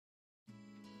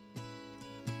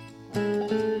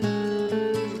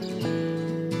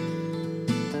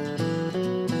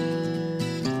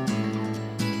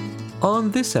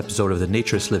On this episode of the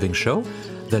Naturist Living Show,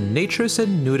 the naturist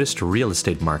and nudist real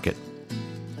estate market.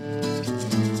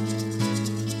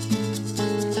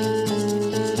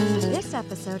 This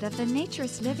episode of the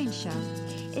Naturist Living Show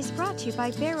is brought to you by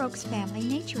Bare Oaks Family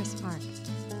Naturist Park.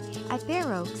 At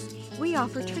Bare Oaks, we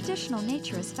offer traditional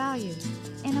naturist values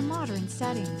in a modern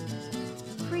setting.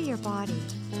 Free your body,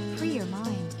 free your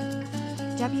mind.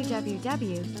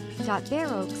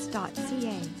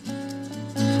 www.bareoaks.ca.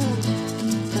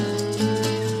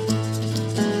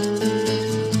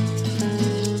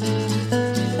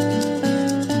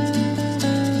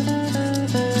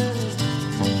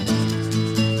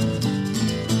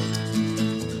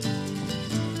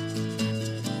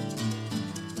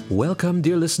 Welcome,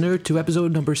 dear listener, to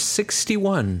episode number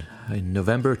 61 in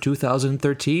November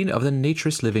 2013 of the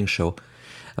Naturist Living Show.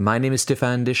 My name is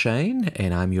Stéphane Deschênes,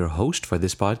 and I'm your host for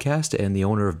this podcast and the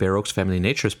owner of Bare Oaks Family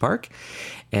Naturist Park.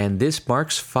 And this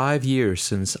marks 5 years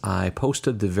since I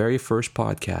posted the very first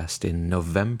podcast in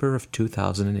November of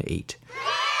 2008.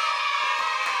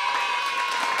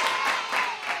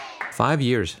 5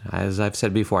 years. As I've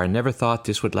said before, I never thought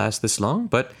this would last this long,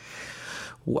 but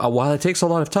while it takes a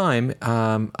lot of time,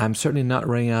 I'm certainly not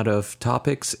running out of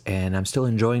topics, and I'm still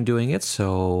enjoying doing it,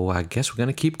 so I guess we're going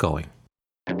to keep going.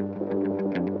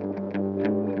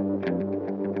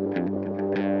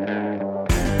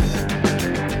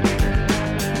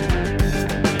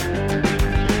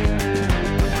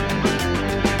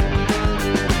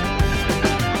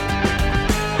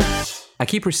 I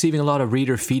keep receiving a lot of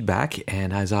reader feedback,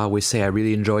 and as I always say, I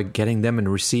really enjoy getting them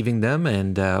and receiving them,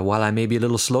 and while I may be a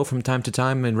little slow from time to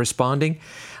time in responding,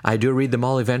 I do read them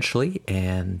all eventually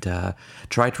and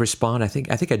try to respond. I think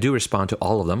I do respond to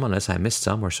all of them, unless I missed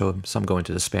some, or so some go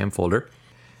into the spam folder.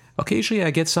 Occasionally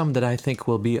I get some that I think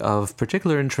will be of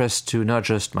particular interest to not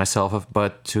just myself,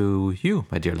 but to you,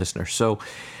 my dear listener. So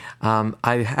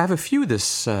I have a few for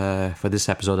this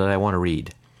episode that I want to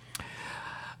read.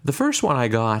 The first one I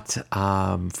got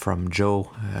from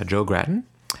Joe Gratton,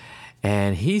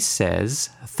 and he says,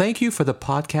 "Thank you for the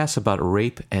podcast about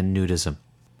rape and nudism.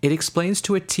 It explains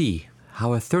to a T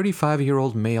how a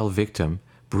 35-year-old male victim,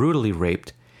 brutally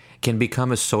raped, can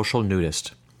become a social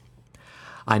nudist.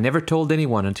 I never told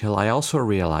anyone until I also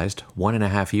realized,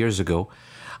 1.5 years ago,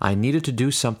 I needed to do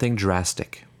something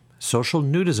drastic. Social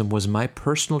nudism was my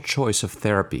personal choice of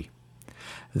therapy.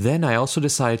 Then I also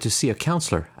decided to see a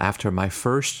counselor after my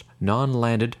first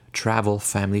non-landed, travel,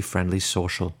 family-friendly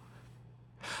social.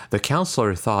 The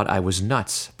counselor thought I was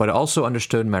nuts, but also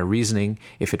understood my reasoning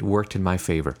if it worked in my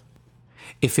favor.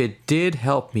 If it did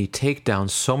help me take down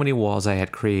so many walls I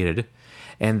had created,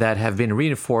 and that have been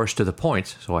reinforced to the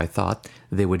point, so I thought,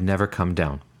 they would never come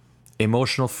down.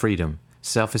 Emotional freedom,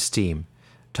 self-esteem,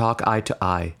 talk eye to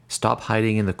eye, stop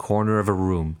hiding in the corner of a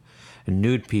room,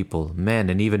 nude people, men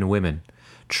and even women,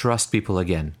 trust people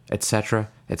again, etc.,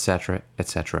 etc.,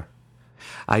 etc.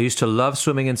 I used to love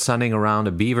swimming and sunning around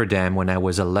a beaver dam when I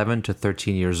was 11 to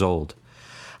 13 years old.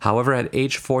 However, at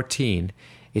age 14,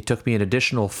 it took me an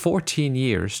additional 14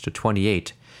 years to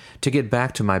 28 to get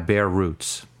back to my bare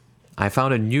roots. I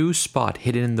found a new spot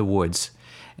hidden in the woods,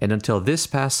 and until this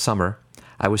past summer,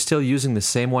 I was still using the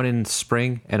same one in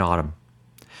spring and autumn.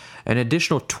 An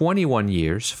additional 21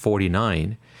 years,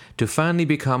 49, to finally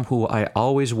become who I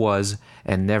always was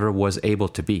and never was able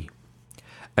to be.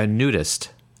 A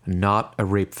nudist, not a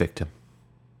rape victim.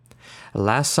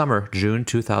 Last summer, June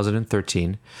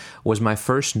 2013, was my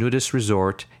first nudist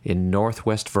resort in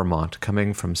northwest Vermont,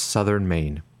 coming from southern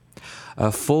Maine.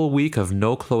 A full week of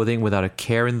no clothing without a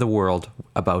care in the world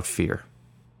about fear.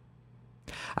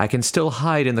 I can still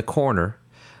hide in the corner,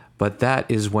 but that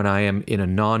is when I am in a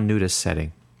non-nudist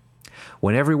setting.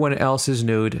 When everyone else is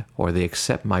nude, or they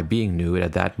accept my being nude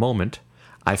at that moment,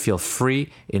 I feel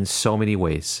free in so many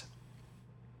ways.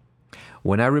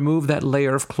 When I remove that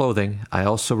layer of clothing, I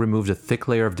also removed a thick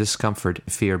layer of discomfort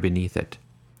and fear beneath it.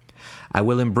 I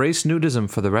will embrace nudism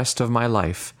for the rest of my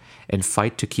life and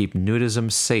fight to keep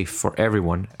nudism safe for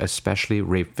everyone, especially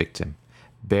rape victim.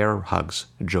 Bear hugs,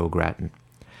 Joe Gratton."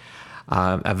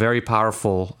 A very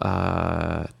powerful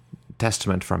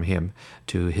testament from him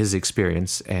to his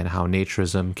experience and how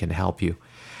naturism can help you.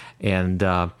 And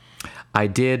there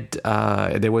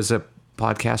was a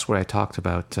podcast where I talked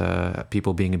about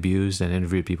people being abused and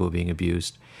interviewed people being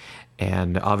abused,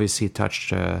 and obviously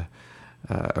touched a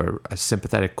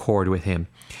sympathetic chord with him.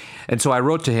 And so I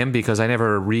wrote to him because I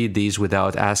never read these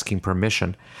without asking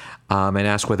permission, and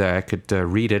asked whether I could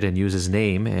read it and use his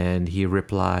name, and he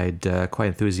replied quite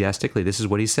enthusiastically. This is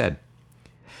what he said.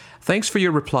 "Thanks for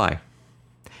your reply.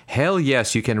 Hell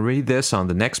yes, you can read this on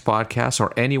the next podcast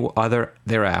or any other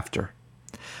thereafter.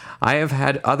 I have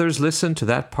had others listen to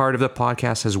that part of the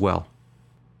podcast as well.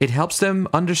 It helps them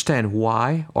understand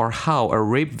why or how a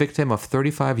rape victim of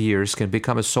 35 years can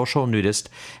become a social nudist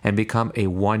and become a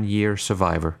 1-year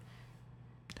survivor.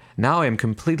 Now I am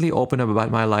completely open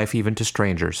about my life even to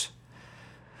strangers.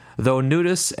 Though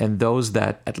nudists and those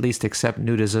that at least accept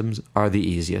nudism are the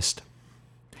easiest.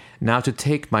 Now to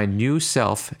take my new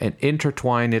self and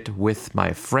intertwine it with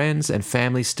my friends and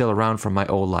family still around from my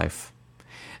old life.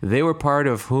 They were part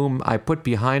of whom I put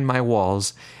behind my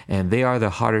walls, and they are the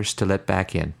hardest to let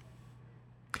back in.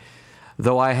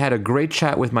 Though I had a great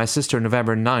chat with my sister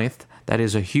November 9th, that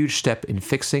is a huge step in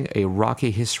fixing a rocky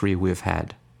history we've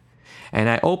had. And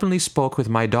I openly spoke with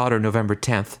my daughter November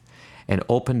 10th and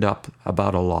opened up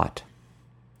about a lot.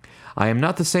 I am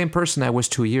not the same person I was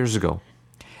 2 years ago.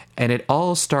 And it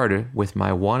all started with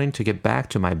my wanting to get back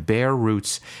to my bare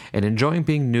roots and enjoying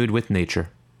being nude with nature.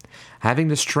 Having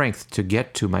the strength to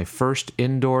get to my first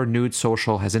indoor nude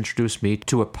social has introduced me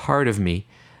to a part of me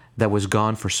that was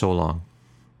gone for so long.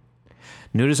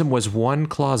 Nudism was one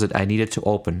closet I needed to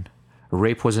open.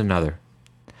 Rape was another.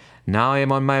 Now I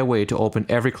am on my way to open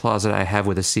every closet I have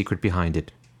with a secret behind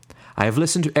it. I have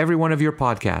listened to every one of your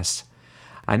podcasts.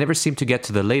 I never seem to get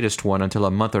to the latest one until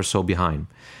a month or so behind.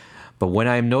 But when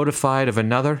I am notified of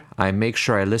another, I make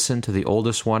sure I listen to the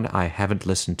oldest one I haven't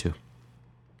listened to.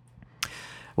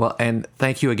 Well, and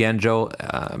thank you again, Joe.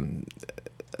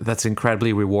 That's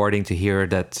incredibly rewarding to hear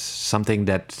that something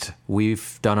that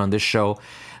we've done on this show,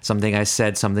 something I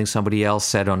said, something somebody else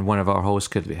said on one of our hosts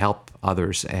could help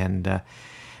others. And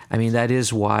I mean, that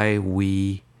is why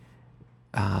we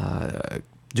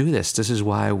do this. This is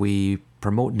why we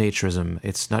promote naturism.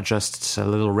 It's not just a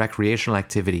little recreational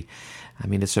activity. I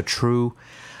mean, it's a true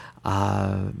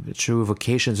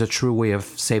vocation. It's a true way of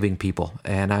saving people.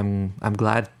 And I'm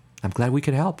glad we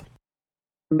could help.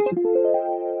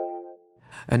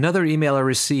 Another email I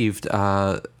received,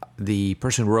 the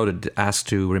person who wrote it asked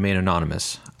to remain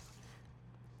anonymous.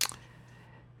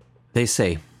 They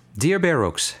say, "Dear Bear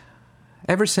Oaks,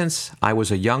 ever since I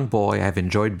was a young boy, I've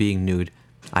enjoyed being nude.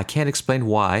 I can't explain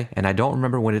why, and I don't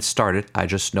remember when it started. I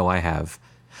just know I have.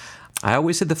 I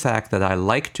always said the fact that I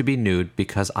liked to be nude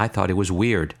because I thought it was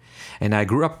weird, and I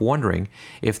grew up wondering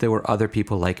if there were other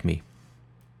people like me.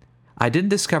 I didn't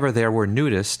discover there were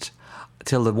nudists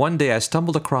till the one day I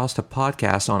stumbled across a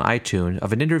podcast on iTunes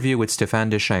of an interview with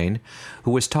Stéphane Deschênes,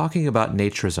 who was talking about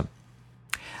naturism.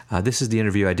 This is the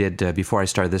interview I did before I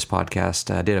started this podcast.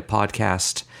 I did a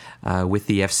podcast with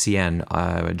the FCN,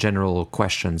 general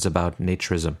questions about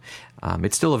naturism.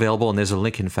 It's still available, and there's a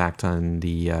link, in fact, on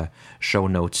the show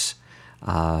notes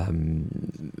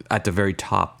at the very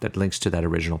top that links to that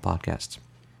original podcast.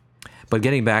 But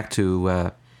getting back to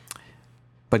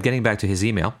his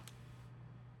email,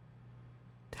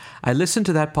 I listened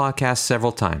to that podcast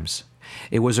several times.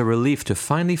 It was a relief to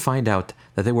finally find out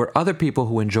that there were other people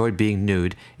who enjoyed being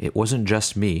nude. It wasn't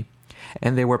just me,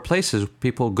 and there were places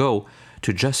people go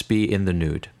to just be in the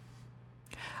nude.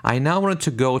 I now wanted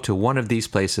to go to one of these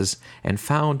places and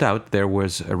found out there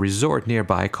was a resort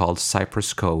nearby called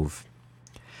Cypress Cove.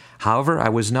 However, I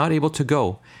was not able to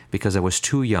go because I was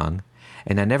too young,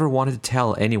 and I never wanted to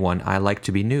tell anyone I liked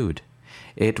to be nude.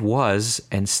 It was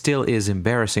and still is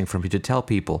embarrassing for me to tell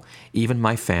people, even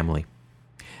my family.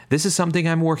 This is something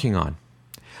I'm working on.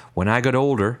 When I got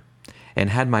older and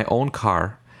had my own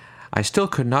car, I still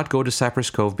could not go to Cypress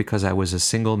Cove because I was a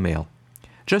single male.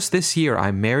 Just this year,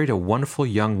 I married a wonderful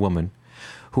young woman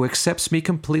who accepts me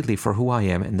completely for who I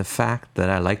am and the fact that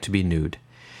I like to be nude.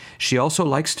 She also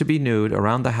likes to be nude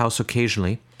around the house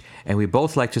occasionally, and we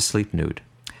both like to sleep nude.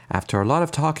 After a lot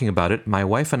of talking about it, my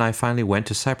wife and I finally went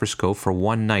to Cypress Cove for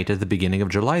one night at the beginning of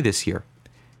July this year.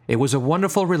 It was a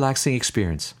wonderful, relaxing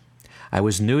experience. I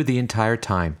was nude the entire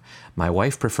time. My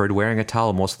wife preferred wearing a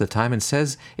towel most of the time and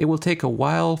says it will take a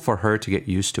while for her to get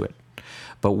used to it.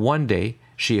 But one day,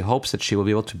 she hopes that she will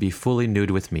be able to be fully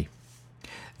nude with me.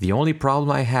 The only problem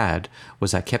I had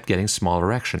was I kept getting small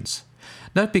erections.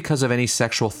 Not because of any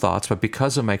sexual thoughts, but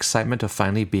because of my excitement of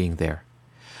finally being there.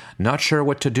 Not sure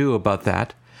what to do about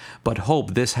that, but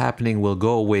hope this happening will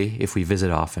go away if we visit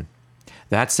often.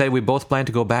 That said, we both plan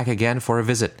to go back again for a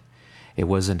visit. It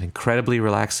was an incredibly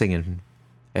relaxing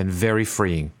and very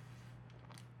freeing.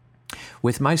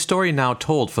 With my story now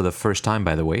told for the first time,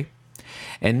 by the way,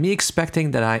 and me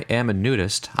expecting that I am a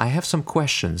nudist, I have some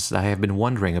questions that I have been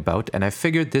wondering about, and I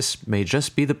figured this may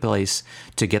just be the place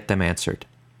to get them answered.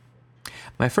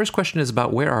 My first question is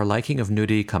about where our liking of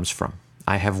nudity comes from.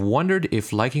 I have wondered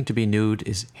if liking to be nude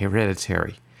is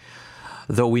hereditary.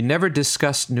 Though we never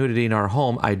discussed nudity in our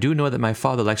home, I do know that my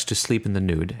father likes to sleep in the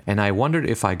nude, and I wondered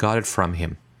if I got it from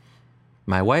him.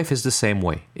 My wife is the same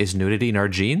way. Is nudity in our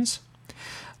genes?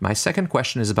 My second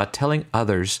question is about telling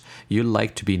others you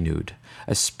like to be nude,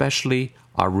 especially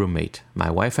our roommate. My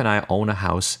wife and I own a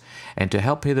house, and to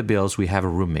help pay the bills, we have a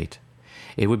roommate.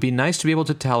 It would be nice to be able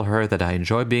to tell her that I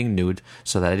enjoy being nude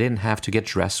so that I didn't have to get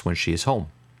dressed when she is home.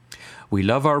 We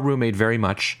love our roommate very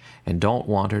much and don't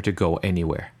want her to go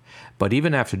anywhere. But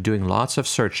even after doing lots of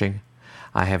searching,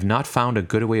 I have not found a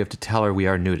good way to tell her we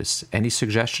are nudists. Any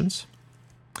suggestions?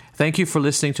 Thank you for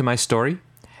listening to my story,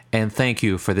 and thank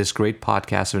you for this great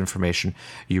podcast of information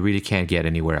you really can't get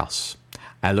anywhere else.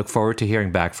 I look forward to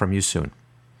hearing back from you soon.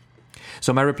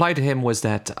 So my reply to him was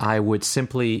that I would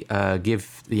simply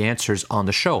give the answers on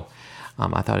the show.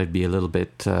 I thought it'd be a little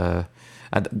bit,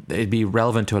 it'd be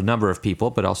relevant to a number of people,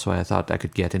 but also I thought I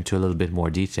could get into a little bit more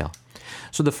detail.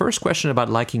 So the first question about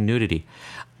liking nudity.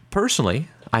 Personally,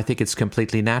 I think it's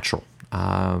completely natural.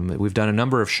 We've done a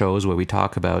number of shows where we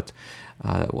talk about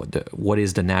what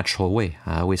is the natural way.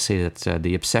 I always say that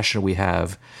the obsession we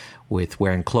have with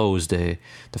wearing clothes, the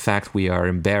fact we are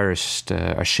embarrassed,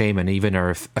 ashamed, and even are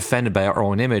offended by our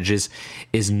own image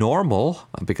is normal,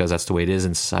 because that's the way it is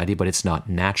in society, but it's not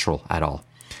natural at all.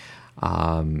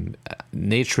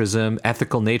 Naturism,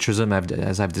 ethical naturism,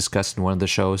 as I've discussed in one of the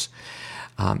shows,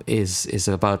 is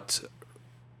about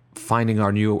finding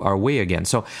our way again.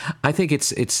 So I think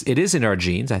it is in our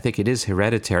genes. I think it is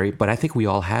hereditary, but I think we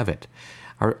all have it.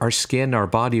 Our skin, our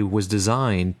body was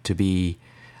designed to be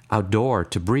outdoor,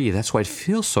 to breathe. That's why it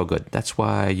feels so good. That's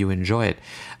why you enjoy it.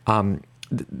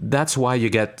 That's why you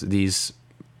get these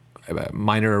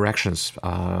minor erections,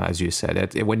 as you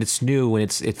said. When it's new, when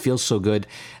it feels so good,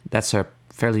 that's a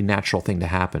fairly natural thing to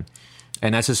happen.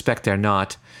 And I suspect they're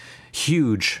not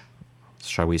huge,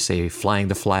 shall we say, flying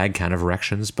the flag kind of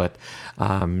erections, but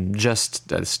just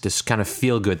this kind of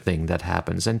feel-good thing that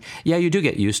happens. And yeah, you do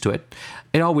get used to it.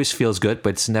 It always feels good,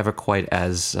 but it's never quite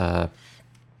as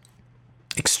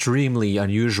extremely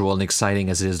unusual and exciting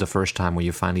as it is the first time when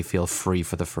you finally feel free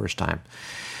for the first time.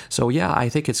 So yeah, I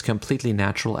think it's completely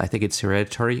natural. I think it's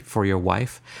hereditary for your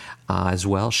wife as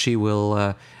well. She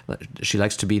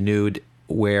likes to be nude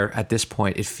where at this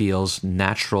point it feels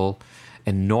natural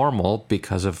and normal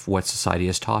because of what society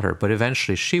has taught her. But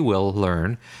eventually she will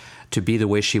learn to be the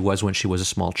way she was when she was a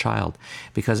small child.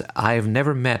 Because I've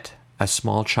never met a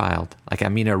small child,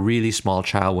 a really small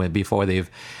child, before they've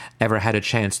ever had a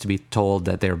chance to be told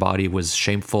that their body was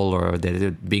shameful or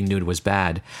that being nude was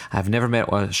bad. I've never met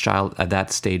a child at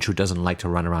that stage who doesn't like to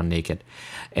run around naked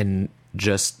and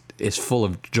just is full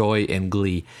of joy and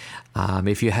glee.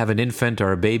 If you have an infant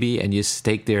or a baby and you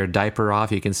take their diaper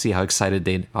off, you can see how excited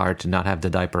they are to not have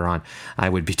the diaper on. I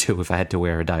would be too if I had to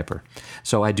wear a diaper.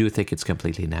 So I do think it's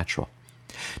completely natural.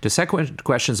 The second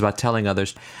question is about telling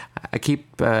others. I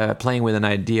keep playing with an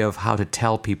idea of how to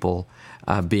tell people,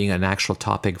 being an actual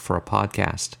topic for a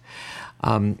podcast.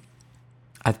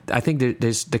 I think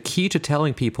there's the key to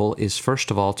telling people is,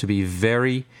 first of all, to be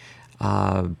very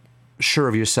sure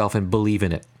of yourself and believe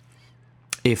in it.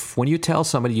 If when you tell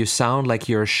somebody you sound like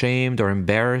you're ashamed or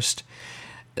embarrassed,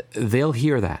 they'll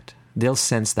hear that. They'll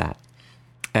sense that.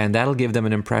 And that'll give them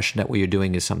an impression that what you're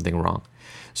doing is something wrong.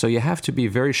 So you have to be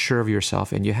very sure of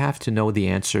yourself, and you have to know the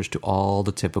answers to all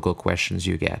the typical questions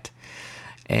you get.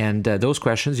 And those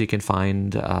questions you can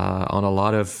find on a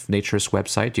lot of naturist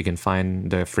websites. You can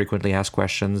find the frequently asked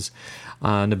questions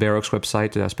on the Bear Oaks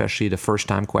website, especially the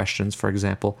first-time questions, for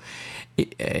example.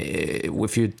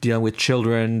 If you're dealing with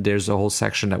children, there's a whole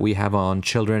section that we have on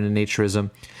children and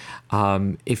naturism.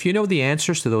 If you know the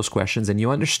answers to those questions and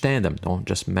you understand them, don't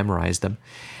just memorize them,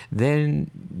 then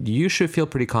you should feel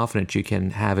pretty confident you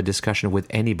can have a discussion with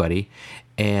anybody,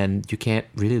 and you can't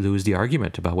really lose the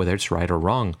argument about whether it's right or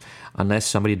wrong, unless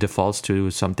somebody defaults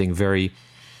to something very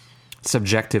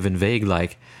subjective and vague,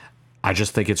 like, I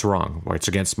just think it's wrong, or it's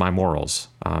against my morals.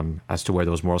 As to where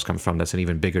those morals come from, that's an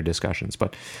even bigger discussion.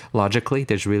 But logically,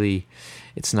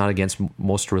 it's not against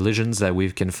most religions that we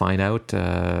can find out.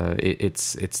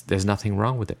 There's nothing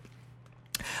wrong with it.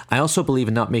 I also believe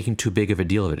in not making too big of a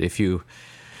deal of it. If you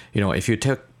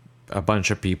took a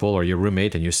bunch of people or your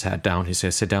roommate and you sat down, he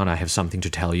says, sit down, I have something to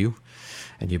tell you.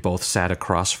 And you both sat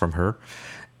across from her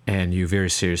and you very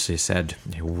seriously said,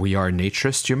 we are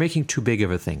naturists. You're making too big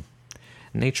of a thing.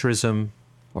 Naturism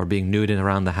or being nude and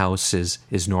around the house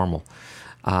is normal.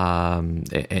 A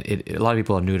lot of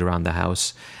people are nude around the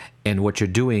house. And what you're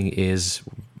doing is,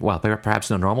 well, perhaps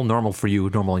not normal for you,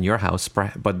 normal in your house,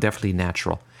 but definitely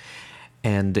natural.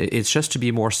 And it's just to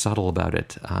be more subtle about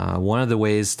it. One of the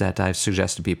ways that I've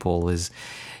suggested to people is,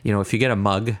 if you get a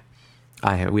mug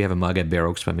we have a mug at Bear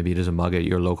Oaks, but maybe there's a mug at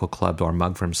your local club or a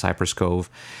mug from Cypress Cove,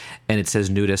 and it says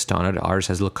nudist on it. Ours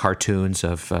has little cartoons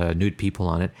of nude people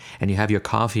on it, and you have your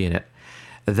coffee in it.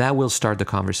 That will start the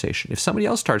conversation. If somebody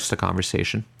else starts the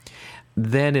conversation,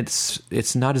 then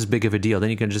it's not as big of a deal. Then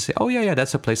you can just say, oh, yeah,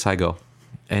 that's a place I go.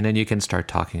 And then you can start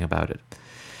talking about it.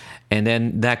 And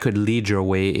then that could lead your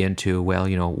way into, well,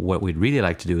 what we'd really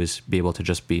like to do is be able to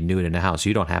just be nude in the house.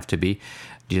 You don't have to be.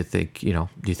 Do you think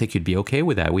you'd be okay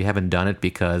with that? We haven't done it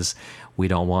because we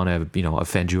don't want to,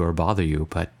 offend you or bother you,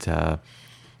 but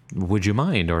would you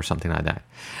mind, or something like that?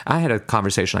 I had a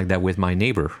conversation like that with my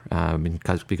neighbor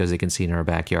because they can see in our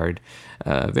backyard.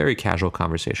 Very casual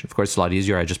conversation. Of course, it's a lot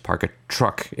easier. I just park a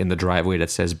truck in the driveway that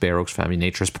says Bear Oaks Family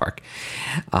Naturist Park.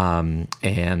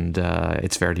 And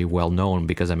it's fairly well known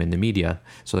because I'm in the media.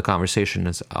 So the conversation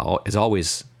is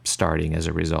always starting as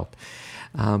a result.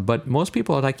 But most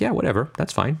people are like, yeah, whatever,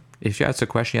 that's fine. If you ask a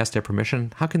question, you ask their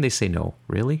permission, how can they say no?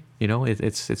 Really?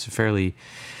 It's fairly...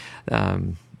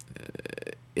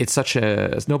 it's such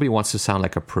nobody wants to sound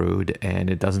like a prude, and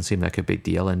it doesn't seem like a big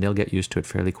deal, and they'll get used to it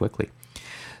fairly quickly.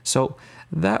 So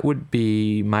that would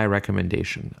be my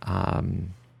recommendation.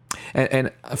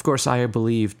 And of course, I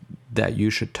believe that you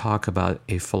should talk about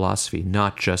a philosophy,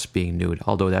 not just being nude,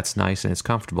 although that's nice and it's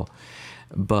comfortable.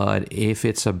 But if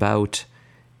it's about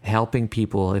helping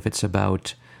people, if it's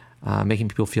about making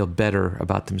people feel better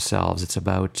about themselves, it's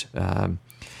about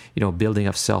building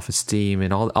up self-esteem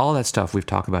and all that stuff we've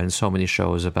talked about in so many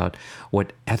shows about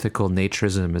what ethical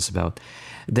naturism is about,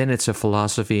 then it's a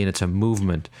philosophy and it's a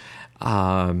movement.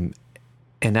 And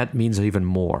that means even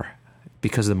more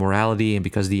because of the morality and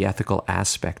because of the ethical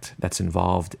aspect that's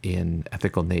involved in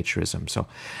ethical naturism. So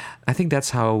I think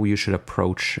that's how you should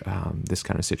approach this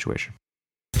kind of situation.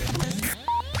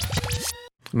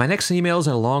 My next email is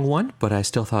a long one, but I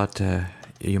still thought...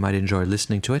 you might enjoy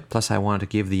listening to it. Plus, I wanted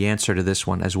to give the answer to this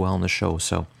one as well on the show.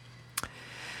 So,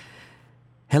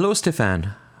 hello,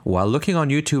 Stefan. While looking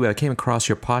on YouTube, I came across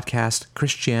your podcast,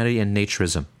 Christianity and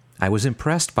Naturism. I was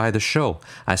impressed by the show.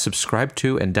 I subscribed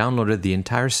to and downloaded the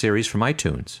entire series from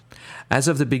iTunes. As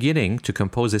of the beginning to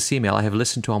compose this email, I have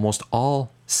listened to almost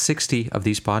all 60 of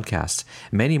these podcasts,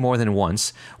 many more than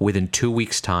once, within 2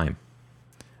 weeks' time.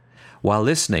 While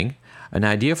listening, an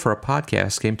idea for a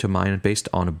podcast came to mind based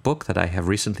on a book that I have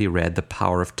recently read, The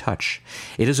Power of Touch.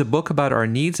 It is a book about our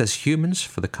needs as humans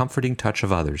for the comforting touch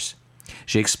of others.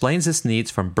 She explains this needs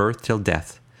from birth till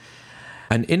death.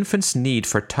 An infant's need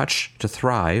for touch to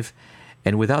thrive,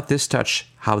 and without this touch,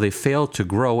 how they fail to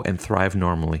grow and thrive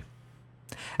normally.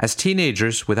 As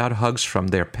teenagers, without hugs from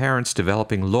their parents,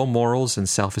 developing low morals and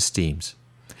self-esteems.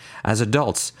 As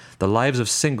adults, the lives of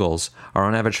singles are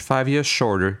on average 5 years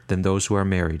shorter than those who are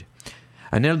married.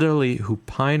 An elderly who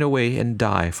pine away and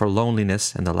die for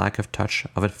loneliness and the lack of touch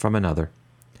of it from another.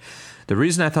 The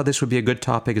reason I thought this would be a good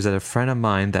topic is that a friend of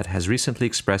mine that has recently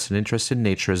expressed an interest in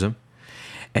naturism,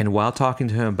 and while talking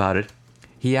to him about it,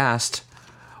 he asked,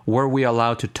 were we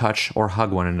allowed to touch or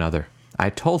hug one another? I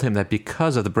told him that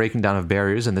because of the breaking down of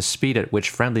barriers and the speed at which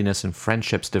friendliness and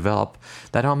friendships develop,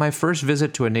 that on my first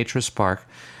visit to a naturist park,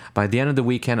 by the end of the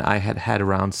weekend I had had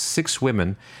around 6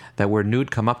 women that were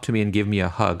nude come up to me and give me a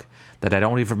hug, that I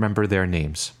don't even remember their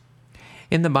names.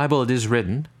 In the Bible it is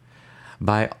written,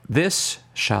 by this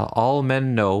shall all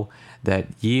men know that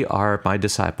ye are my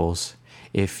disciples,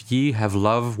 if ye have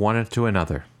love one to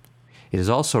another. It is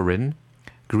also written,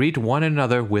 greet one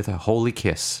another with a holy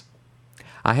kiss.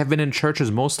 I have been in churches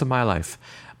most of my life,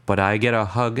 but I get a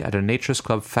hug at a naturist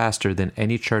club faster than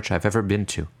any church I've ever been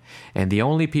to. And the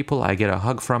only people I get a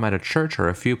hug from at a church are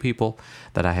a few people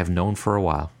that I have known for a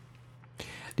while.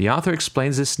 The author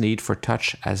explains this need for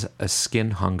touch as a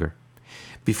skin hunger.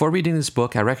 Before reading this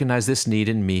book, I recognized this need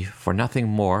in me for nothing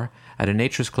more at a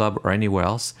naturist club or anywhere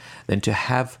else than to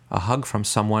have a hug from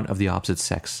someone of the opposite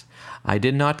sex. I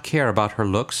did not care about her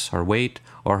looks, her weight,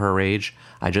 or her age.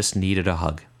 I just needed a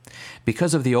hug.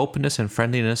 Because of the openness and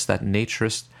friendliness that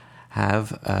naturists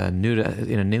have in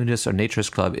a nudist or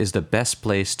naturist club is the best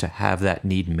place to have that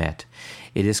need met.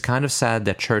 It is kind of sad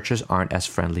that churches aren't as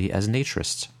friendly as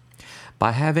naturists.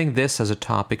 By having this as a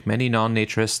topic, many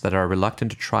non-naturists that are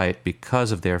reluctant to try it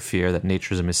because of their fear that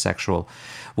naturism is sexual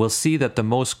will see that the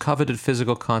most coveted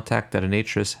physical contact that a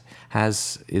naturist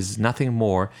has is nothing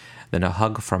more than a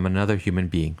hug from another human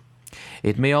being.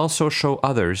 It may also show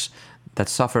others that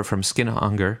suffer from skin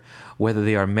hunger, whether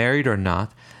they are married or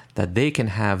not, that they can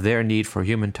have their need for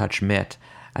human touch met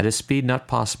at a speed not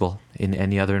possible in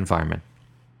any other environment.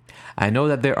 I know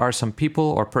that there are some people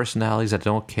or personalities that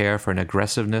don't care for an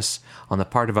aggressiveness on the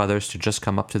part of others to just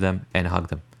come up to them and hug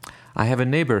them. I have a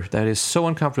neighbor that is so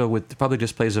uncomfortable with public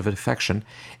displays of affection,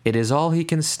 it is all he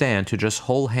can stand to just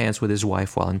hold hands with his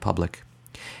wife while in public.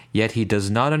 Yet he does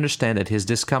not understand that his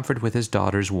discomfort with his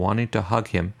daughters wanting to hug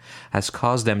him has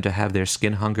caused them to have their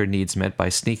skin hunger needs met by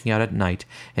sneaking out at night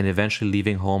and eventually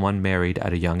leaving home unmarried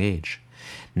at a young age.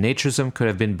 Naturism could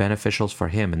have been beneficial for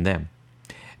him and them.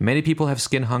 Many people have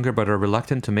skin hunger but are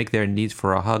reluctant to make their need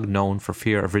for a hug known for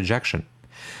fear of rejection.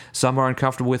 Some are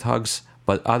uncomfortable with hugs,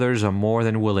 but others are more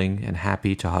than willing and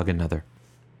happy to hug another.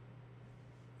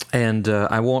 And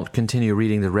I won't continue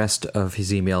reading the rest of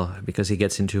his email because he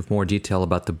gets into more detail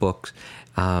about the book,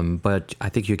 but I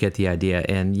think you get the idea.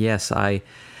 And yes, I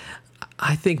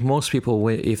think most people,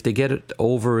 if they get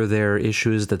over their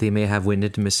issues that they may have with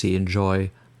intimacy, enjoy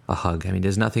a hug. I mean,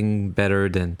 there's nothing better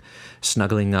than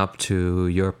snuggling up to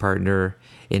your partner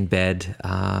in bed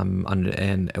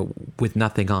and with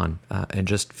nothing on and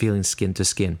just feeling skin to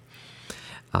skin.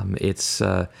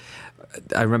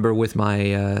 I remember with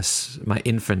my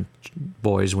infant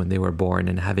boys when they were born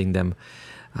and having them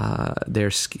their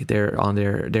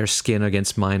skin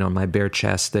against mine on my bare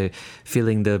chest,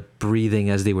 feeling the breathing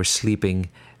as they were sleeping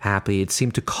happily. It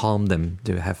seemed to calm them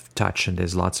to have touch, and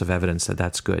there's lots of evidence that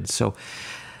that's good. So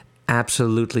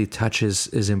absolutely, touch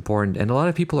is important, and a lot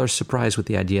of people are surprised with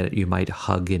the idea that you might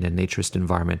hug in a naturist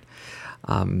environment,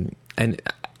 and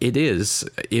it is,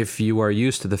 if you are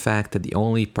used to the fact that the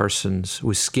only person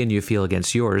whose skin you feel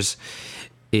against yours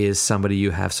is somebody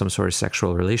you have some sort of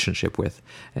sexual relationship with.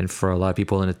 And for a lot of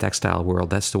people in the textile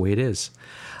world, that's the way it is.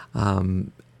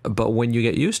 But when you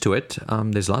get used to it,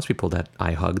 there's lots of people that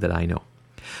I hug that I know.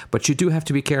 But you do have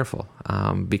to be careful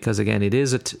because, again, it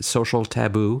is a social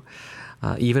taboo,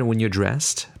 even when you're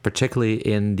dressed, particularly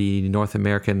in the North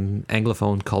American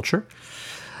Anglophone culture.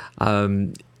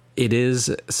 It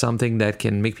is something that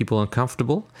can make people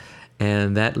uncomfortable,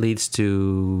 and that leads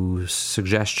to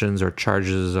suggestions or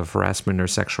charges of harassment or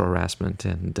sexual harassment.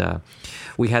 And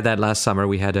we had that last summer.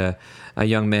 We had a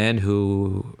young man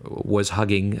who was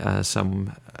hugging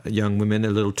some young women a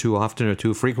little too often or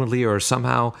too frequently, or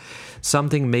somehow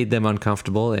something made them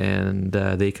uncomfortable, and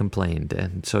they complained.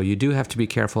 And so you do have to be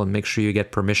careful and make sure you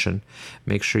get permission,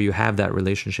 make sure you have that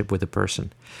relationship with the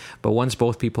person. But once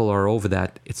both people are over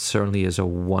that, it certainly is a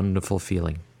wonderful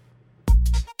feeling.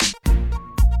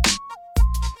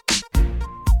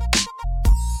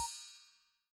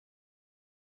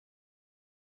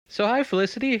 So hi,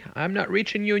 Felicity. I'm not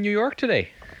reaching you in New York today.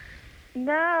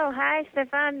 No, hi,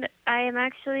 Stefan. I am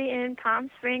actually in Palm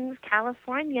Springs,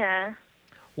 California.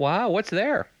 Wow, what's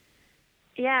there?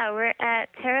 Yeah, we're at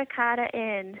Terracotta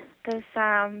Inn, this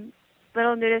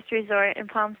little nudist resort in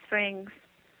Palm Springs.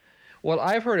 Well,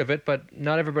 I've heard of it, but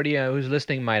not everybody who's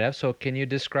listening might have. So can you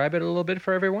describe it a little bit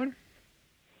for everyone?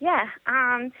 Yeah,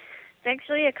 it's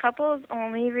actually a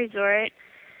couples-only resort.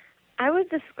 I would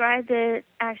describe it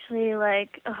actually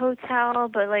like a hotel,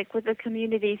 but like with a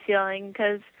community feeling,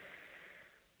 because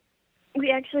we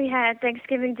actually had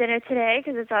Thanksgiving dinner today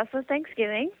because it's also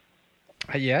Thanksgiving.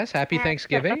 Yes, happy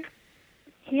Thanksgiving.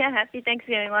 Yeah, happy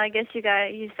Thanksgiving. Well, I guess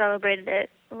you celebrated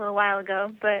it a little while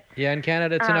ago, but yeah, in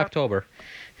Canada it's in October.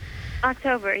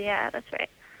 October, yeah, that's right.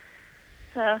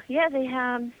 So yeah,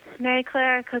 Mary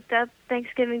Claire cooked up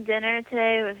Thanksgiving dinner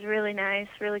today. It was really nice,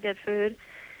 really good food,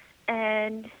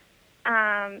 and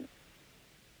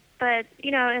but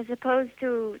as opposed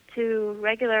to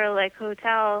regular like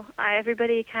hotel,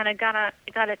 everybody kind of got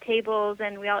at tables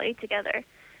and we all ate together.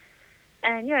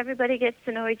 And everybody gets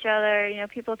to know each other.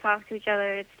 People talk to each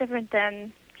other. It's different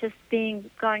than just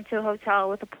going to a hotel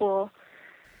with a pool.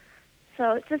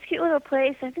 So it's this cute little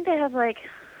place. I think they have like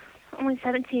only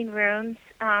 17 rooms.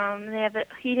 They have a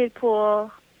heated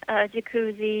pool, a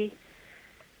jacuzzi,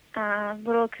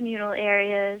 little communal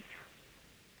areas,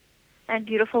 and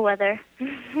beautiful weather.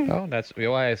 Oh, that's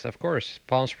wise, of course.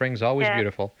 Palm Springs always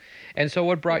beautiful. And so,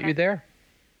 what brought you there?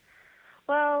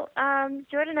 Well,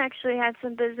 Jordan actually had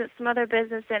some other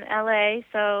business in LA,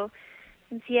 so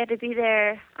since he had to be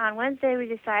there on Wednesday, we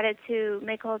decided to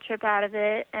make a whole trip out of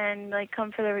it and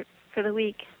come for the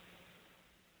week.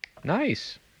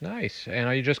 Nice. And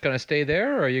are you just going to stay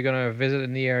there, or are you going to visit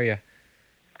in the area?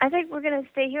 I think we're going to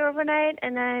stay here overnight,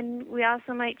 and then we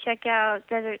also might check out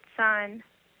Desert Sun,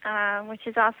 which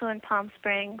is also in Palm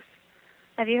Springs.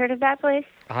 Have you heard of that place?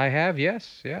 I have,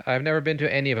 yes. Yeah, I've never been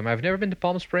to any of them. I've never been to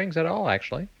Palm Springs at all,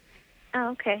 actually. Oh,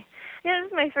 okay. Yeah, this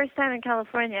is my first time in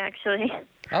California, actually.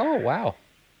 Oh, wow.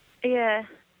 Yeah,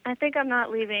 I think I'm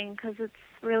not leaving because it's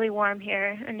really warm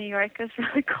here in New York. It's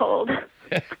really cold.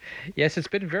 Yes, it's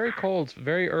been very cold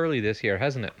very early this year,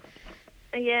 hasn't it?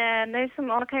 Yeah, and there's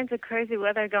all kinds of crazy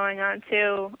weather going on,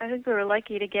 too. I think we were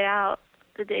lucky to get out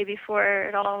the day before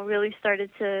it all really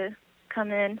started to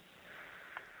come in.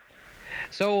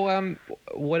 So,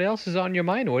 what else is on your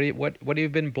mind? What have you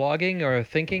been blogging or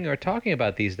thinking or talking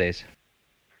about these days?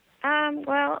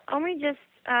 Well,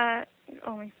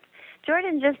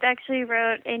 Jordan just actually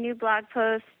wrote a new blog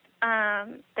post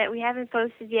that we haven't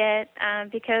posted yet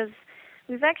because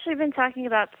we've actually been talking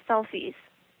about selfies.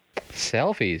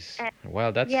 Selfies.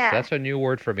 Well, that's Yeah. a new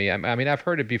word for me. I mean, I've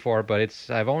heard it before, but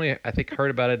I've only, I think,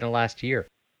 heard about it in the last year.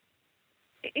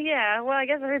 Yeah, well, I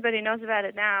guess everybody knows about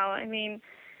it now. I mean,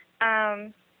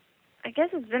 I guess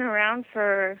it's been around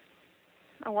for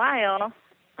a while,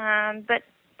 but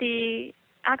the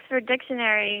Oxford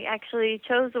Dictionary actually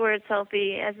chose the word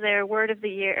selfie as their word of the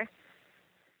year.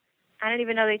 I didn't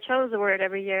even know they chose the word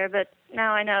every year, but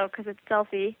now I know because it's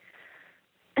selfie.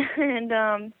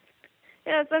 And,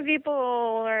 some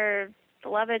people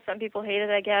love it, some people hate it,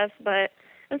 I guess, but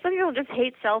some people just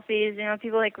hate selfies.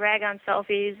 People like rag on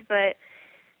selfies, but,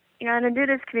 in the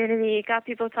nudist community, it got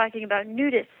people talking about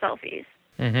nudist selfies.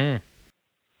 Mm-hmm.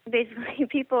 Basically, a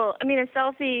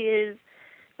selfie is,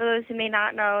 for those who may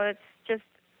not know, it's just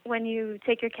when you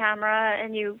take your camera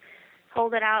and you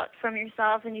hold it out from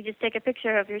yourself and you just take a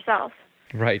picture of yourself.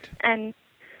 Right. And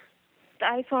the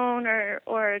iPhone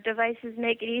or devices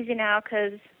make it easy now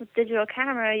because with digital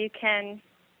camera you can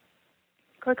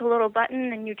click a little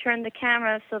button and you turn the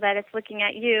camera so that it's looking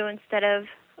at you instead of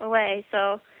away.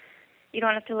 So you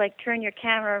don't have to turn your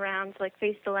camera around to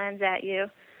face the lens at you.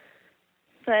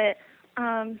 But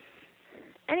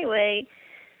anyway,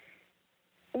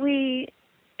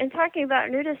 in talking about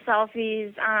nudist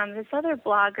selfies, this other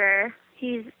blogger,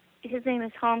 his name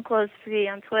is Home Clothes Free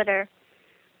on Twitter.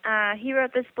 He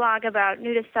wrote this blog about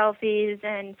nudist selfies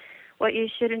and what you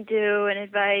shouldn't do and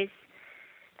advice.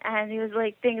 And he was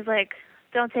things like,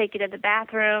 don't take it in the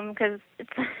bathroom because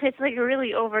it's a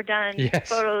really overdone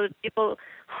photo. People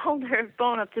hold their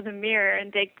phone up to the mirror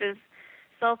and take this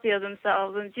selfie of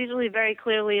themselves, and it's usually very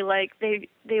clearly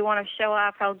they want to show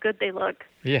off how good they look.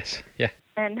 Yes. Yeah.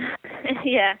 And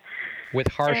yeah. With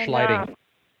harsh lighting.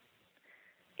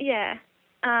 Yeah.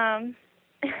 But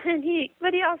he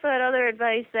also had other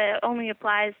advice that only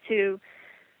applies to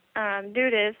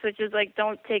nudists, which is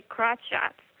don't take crotch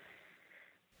shots.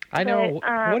 I know.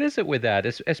 What is it with that?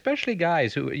 Especially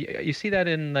guys who you see that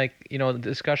in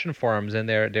discussion forums, and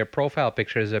their profile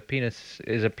picture is a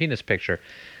penis picture.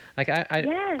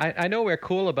 I know we're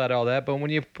cool about all that, but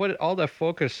when you put all the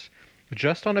focus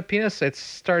just on the penis, it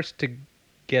starts to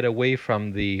get away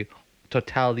from the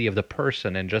totality of the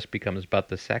person and just becomes about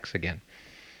the sex again.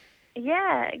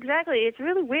 Yeah, exactly. It's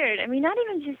really weird. I mean, not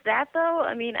even just that, though.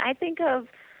 I mean, I think of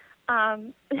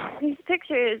these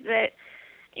pictures that,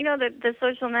 the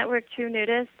social network True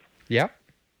Nudists. Yeah.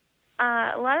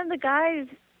 A lot of the guys,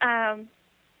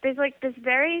 there's this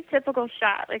very typical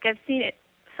shot. I've seen it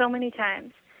so many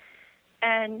times.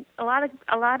 And a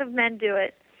lot of men do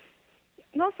it.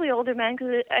 Mostly older men,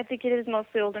 because I think it is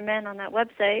mostly older men on that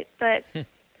website. But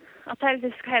I'll try to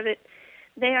describe it.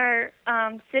 They are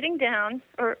sitting down,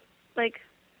 or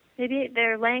maybe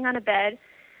they're laying on a bed,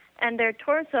 and their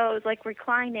torso is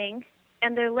reclining,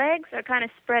 and their legs are kind of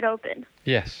spread open.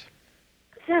 Yes.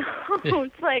 So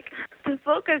it's the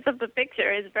focus of the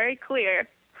picture is very clear.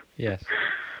 Yes.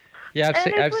 Yeah,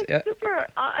 super.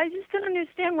 I just don't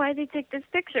understand why they take this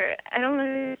picture. I don't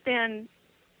understand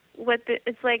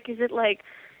it's like. Is it like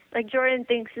Jordan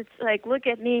thinks it's look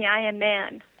at me, I am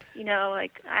man. I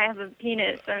have a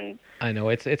penis, and I know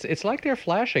it's like they're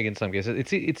flashing in some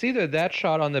cases. It's either that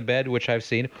shot on the bed, which I've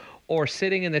seen, or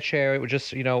sitting in the chair,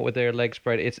 just with their legs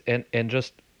spread. It's and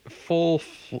just full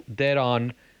dead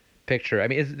on picture. I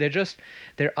mean,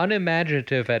 they're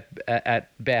unimaginative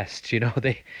at best.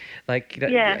 They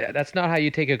that's not how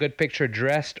you take a good picture,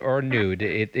 dressed or nude.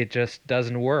 It just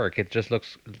doesn't work. It just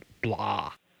looks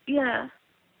blah. Yeah.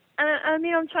 I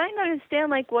mean, I'm trying to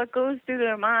understand, what goes through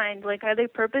their mind. Are they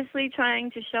purposely trying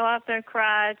to show off their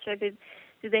crotch? Or do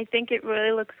they think it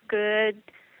really looks good?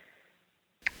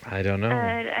 I don't know.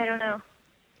 I don't know.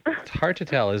 It's hard to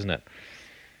tell, isn't it?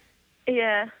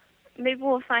 Yeah. Maybe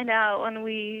we'll find out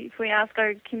if we ask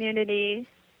our community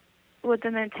what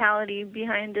the mentality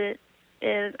behind it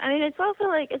is. I mean, it's also,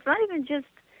 it's not even just,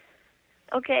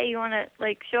 okay, you want to,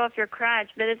 show off your crotch,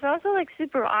 but it's also,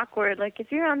 super awkward.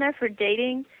 If you're on there for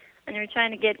dating and you're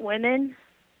trying to get women,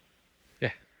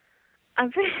 yeah,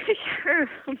 I'm pretty sure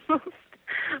most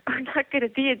are not going to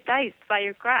be enticed by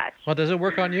your crotch. Well, does it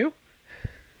work on you?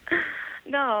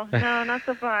 No, not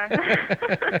so far.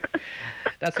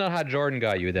 That's not how Jordan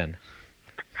got you then.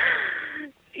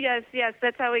 Yes,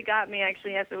 that's how he got me.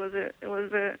 Actually, yes, it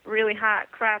was a really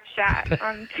hot crotch shot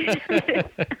on.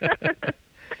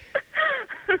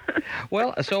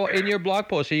 Well, so in your blog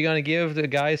post, are you going to give the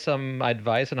guys some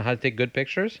advice on how to take good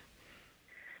pictures?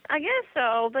 I guess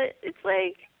so, but it's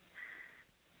like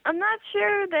I'm not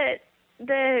sure that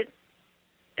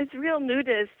it's real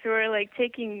nudists who are like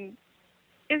taking,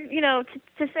 to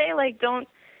say like don't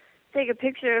take a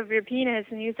picture of your penis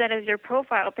and use that as your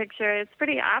profile picture. It's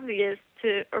pretty obvious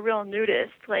to a real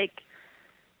nudist. Like,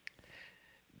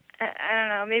 I don't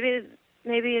know.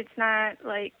 Maybe it's not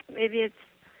like maybe it's.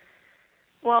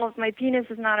 Well, if my penis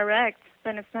is not erect,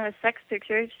 then it's not a sex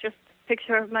picture. It's just a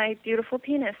picture of my beautiful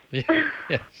penis. Yeah,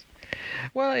 yes.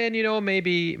 Well, and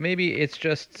maybe it's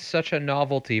just such a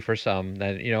novelty for some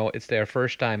that it's their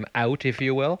first time out, if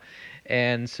you will,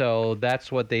 and so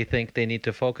that's what they think they need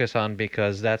to focus on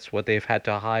because that's what they've had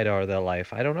to hide all their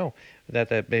life. I don't know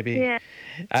that maybe. Yeah.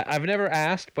 I've never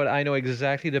asked, but I know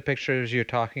exactly the pictures you're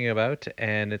talking about,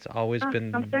 and it's always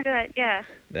been. I'm so good. Yeah.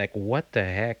 Like what the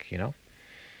heck,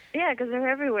 Yeah, because they're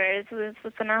everywhere. It's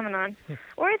a phenomenon.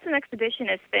 Or it's an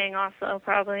exhibitionist thing also,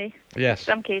 probably. Yes. In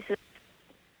some cases.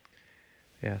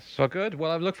 Yes. So good.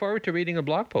 Well, I look forward to reading a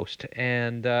blog post.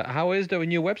 And how is the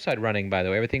new website running, by the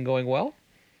way? Everything going well?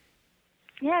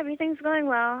 Yeah, everything's going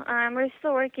well. We're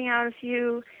still working out a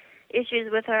few issues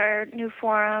with our new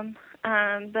forum.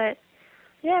 But,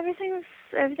 yeah,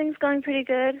 everything's going pretty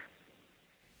good.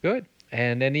 Good.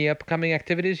 And any upcoming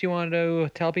activities you want to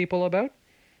tell people about?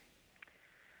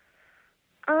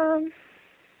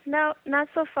 No, not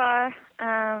so far.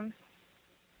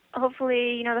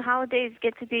 Hopefully, the holidays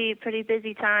get to be a pretty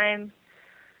busy time.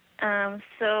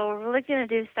 So we're looking to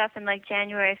do stuff in like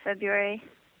January, February.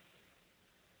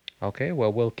 Okay,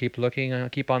 well, we'll keep looking,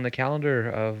 keep on the calendar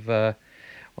of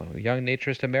Young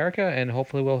Naturist America, and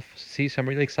hopefully we'll see some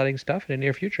really exciting stuff in the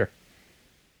near future.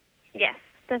 Yes,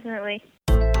 definitely.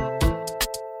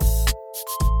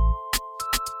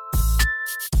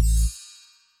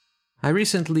 I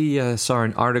recently saw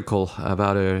an article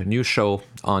about a new show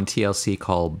on TLC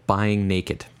called Buying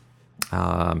Naked.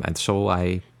 And so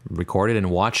I recorded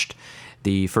and watched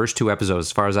the first 2 episodes.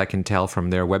 As far as I can tell from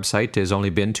their website, there's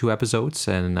only been 2 episodes,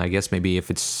 and I guess maybe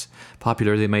if it's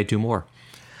popular, they might do more.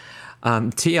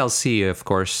 TLC, of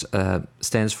course,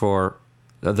 stands for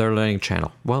their Learning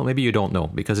Channel. Well, maybe you don't know,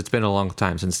 because it's been a long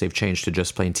time since they've changed to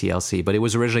just plain TLC, but it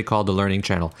was originally called the Learning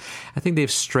Channel. I think they've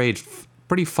strayed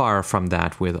pretty far from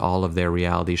that with all of their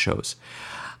reality shows,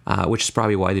 which is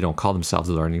probably why they don't call themselves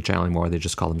the Learning Channel anymore. They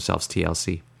just call themselves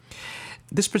TLC.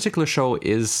 This particular show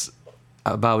is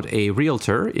about a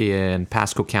realtor in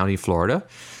Pasco County, Florida.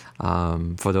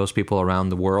 For those people around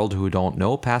the world who don't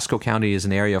know, Pasco County is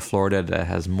an area of Florida that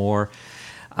has more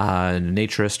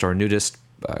naturist or nudist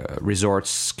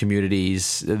resorts,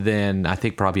 communities than I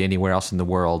think probably anywhere else in the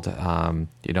world.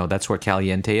 That's where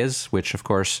Caliente is, which of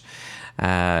course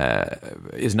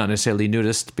is not necessarily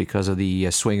nudist because of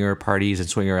the swinger parties and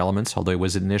swinger elements, although it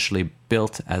was initially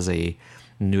built as a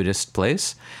nudist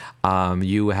place.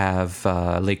 You have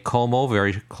Lake Como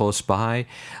very close by.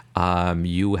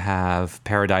 You have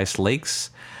Paradise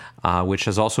Lakes, which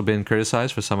has also been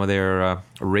criticized for some of their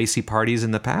racy parties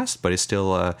in the past, but is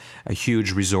still a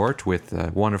huge resort with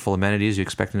wonderful amenities you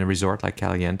expect in a resort like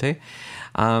Caliente.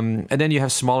 And then you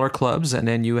have smaller clubs, and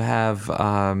then you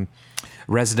have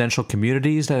residential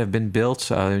communities that have been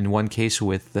built. In one case,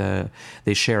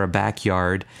 they share a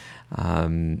backyard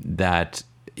that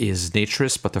is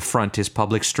naturist, but the front is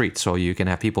public street, so you can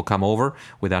have people come over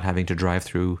without having to drive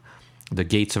through the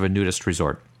gates of a nudist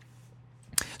resort.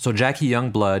 So Jackie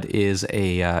Youngblood is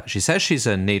she says she's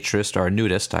a naturist, or a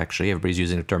nudist, actually. Everybody's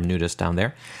using the term nudist down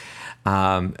there.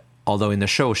 Although in the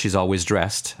show she's always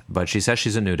dressed, but she says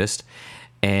she's a nudist.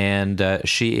 And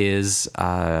she is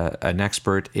an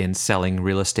expert in selling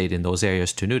real estate in those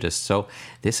areas to nudists. So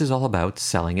this is all about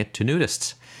selling it to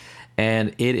nudists.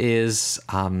 And it is,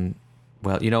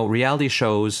 reality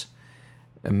shows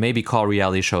may be called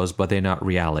reality shows, but they're not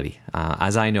reality.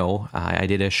 As I know, I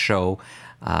did a show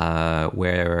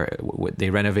where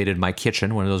they renovated my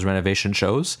kitchen, one of those renovation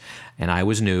shows, and I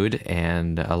was nude,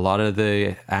 and a lot of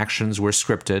the actions were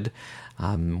scripted.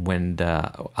 When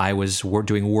I was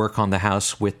doing work on the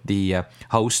house with the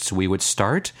hosts, we would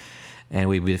start, and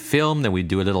we would film, then we'd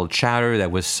do a little chatter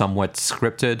that was somewhat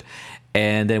scripted,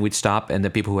 and then we'd stop, and the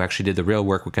people who actually did the real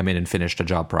work would come in and finish the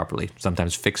job properly,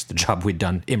 sometimes fix the job we'd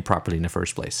done improperly in the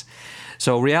first place.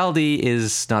 So reality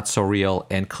is not so real,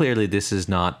 and clearly this is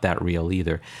not that real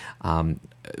either.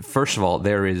 First of all,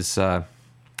 there is...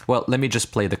 let me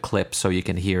just play the clip so you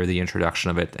can hear the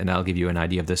introduction of it, and I'll give you an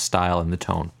idea of the style and the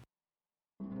tone.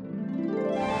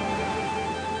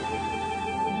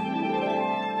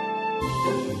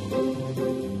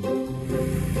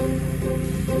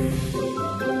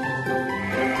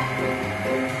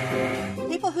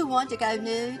 want to go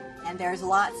nude, and there's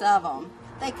lots of them,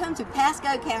 they come to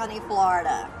Pasco County,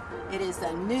 Florida. It is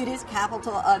the nudist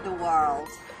capital of the world.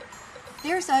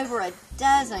 There's over a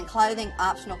dozen clothing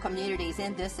optional communities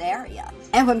in this area.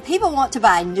 And when people want to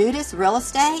buy nudist real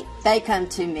estate, they come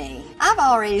to me. I've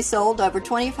already sold over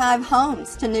 25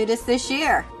 homes to nudists this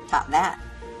year. Top that.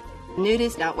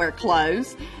 Nudists don't wear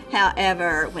clothes.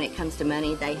 However, when it comes to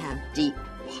money, they have deep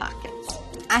pockets.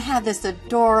 I have this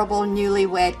adorable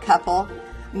newlywed couple,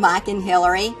 Mike and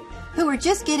Hillary, who are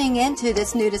just getting into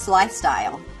this nudist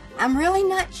lifestyle. I'm really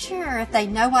not sure if they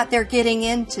know what they're getting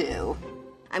into.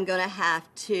 I'm going to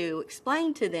have to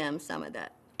explain to them some of the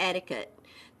etiquette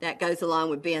that goes along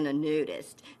with being a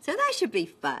nudist. So that should be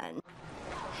fun.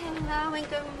 Hello and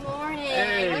good morning.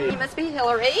 Hey. You must be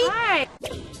Hillary. Hi.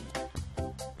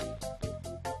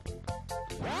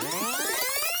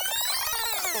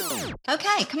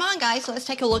 Okay, come on guys, let's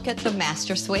take a look at the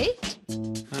master suite.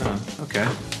 Oh, okay.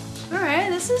 All right,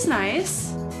 this is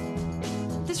nice.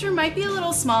 This room might be a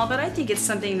little small, but I think it's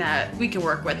something that we can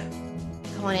work with.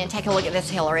 Come on in, take a look at this,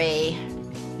 Hillary.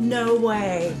 No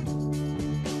way.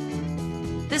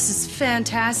 This is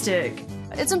fantastic.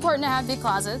 It's important to have big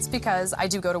closets because I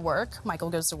do go to work. Michael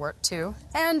goes to work too.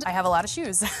 And I have a lot of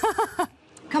shoes.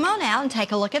 Come on out and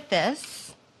take a look at this.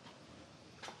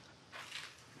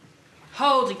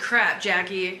 Holy crap,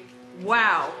 Jackie.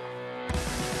 Wow.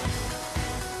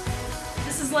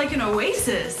 This is like an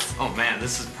oasis. Oh man,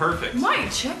 this is perfect.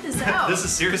 Mike, check this out. This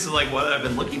is seriously like what I've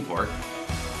been looking for.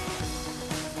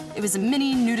 It was a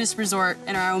mini nudist resort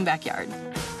in our own backyard.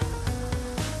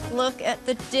 Look at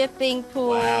the dipping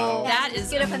pool. Wow. That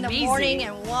is Get up in the amazing. morning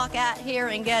and walk out here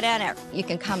and get in it. You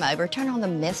can come over, turn on the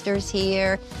misters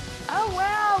here. Oh,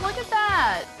 wow, look at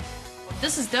that.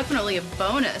 This is definitely a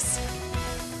bonus.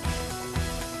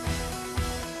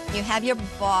 You have your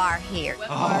bar here.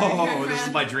 Oh, this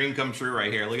is my dream come true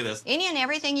right here. Look at this. Any and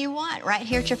everything you want right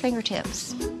here at your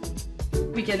fingertips.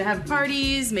 We can have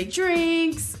parties, make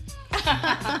drinks.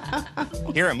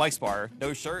 Here at Mike's Bar,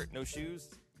 no shirt, no shoes,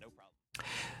 no problem.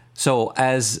 So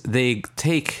as they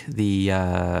take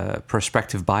the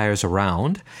prospective buyers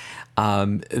around,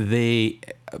 they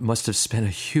must have spent a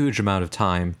huge amount of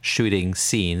time shooting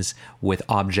scenes with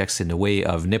objects in the way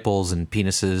of nipples and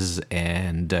penises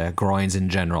and groins in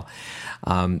general.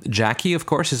 Jackie, of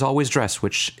course, is always dressed,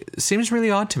 which seems really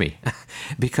odd to me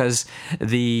because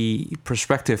the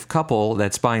prospective couple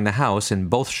that's buying the house in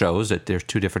both shows, that they're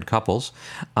two different couples,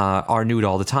 are nude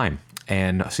all the time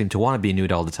and seem to want to be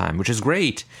nude all the time, which is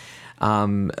great.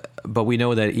 But we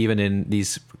know that even in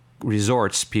these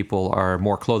resorts, people are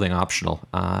more clothing optional,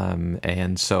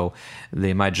 and so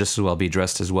they might just as well be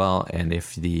dressed as well. And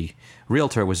if the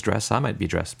realtor was dressed, I might be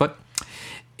dressed. But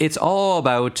it's all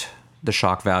about the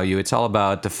shock value. It's all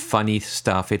about the funny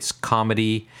stuff. It's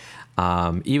comedy.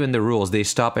 Even the rules, they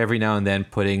stop every now and then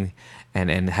putting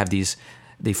and have these.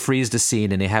 They freeze the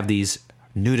scene and they have these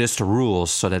nudist rules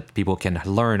so that people can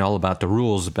learn all about the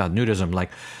rules about nudism,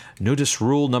 like nudist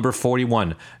rule number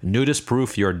 41, nudist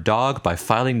proof your dog by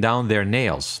filing down their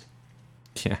nails.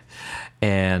 Yeah.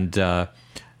 And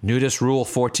nudist rule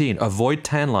 14, avoid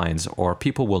tan lines or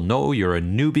people will know you're a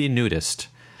newbie nudist.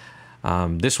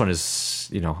 This one is,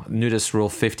 nudist rule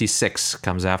 56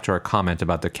 comes after a comment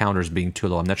about the counters being too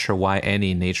low. I'm not sure why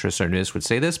any naturist or nudist would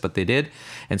say this, but they did.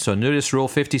 And so nudist rule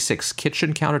 56,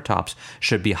 kitchen countertops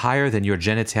should be higher than your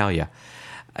genitalia.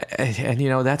 And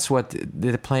that's what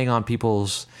they're playing on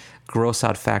people's gross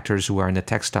out factors who are in the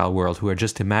textile world, who are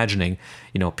just imagining,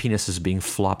 penises being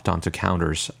flopped onto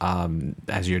counters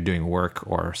as you're doing work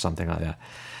or something like that.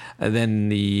 And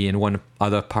then in one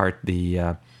other part,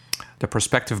 the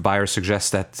prospective buyer suggests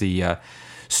that the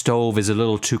stove is a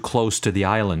little too close to the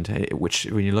island, which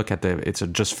when you look at it's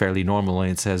just fairly normal.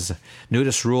 And it says,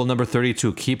 nudist rule number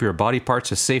 32, keep your body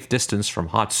parts a safe distance from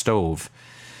hot stove.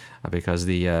 Because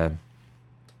the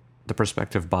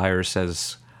prospective buyer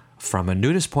says, from a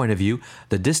nudist point of view,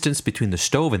 the distance between the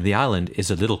stove and the island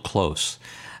is a little close.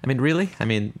 I mean, really? I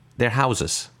mean, they're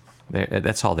houses.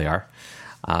 That's all they are.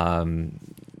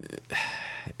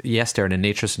 Yes, they're in a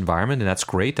naturist environment, and that's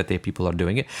great that people are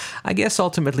doing it. I guess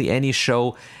ultimately any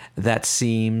show that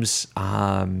seems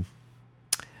to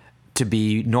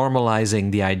be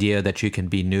normalizing the idea that you can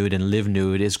be nude and live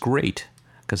nude is great,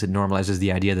 because it normalizes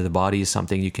the idea that the body is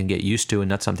something you can get used to and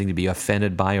not something to be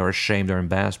offended by or ashamed or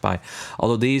embarrassed by.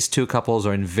 Although these two couples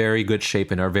are in very good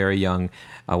shape and are very young.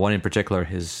 One in particular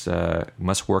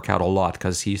must work out a lot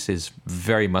because he is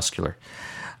very muscular.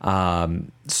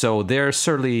 So they're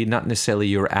certainly not necessarily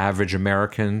your average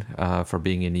American for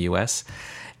being in the U.S.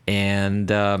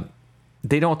 And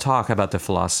they don't talk about the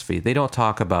philosophy. They don't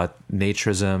talk about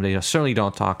naturism. They certainly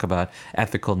don't talk about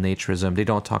ethical naturism. They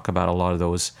don't talk about a lot of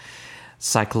those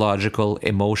psychological,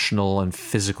 emotional, and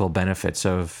physical benefits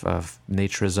of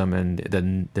naturism and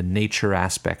the nature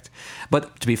aspect.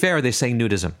 But to be fair, they say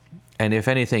nudism. And if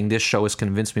anything, this show has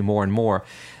convinced me more and more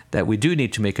that we do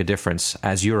need to make a difference,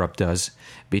 as Europe does,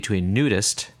 between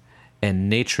nudist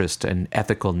and naturist and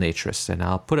ethical naturist. And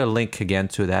I'll put a link again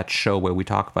to that show where we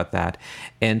talk about that,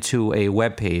 and to a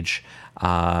webpage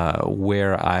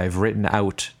where I've written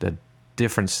out the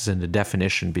differences in the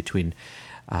definition between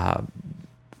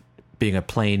being a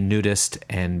plain nudist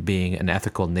and being an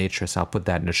ethical naturist. I'll put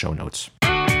that in the show notes.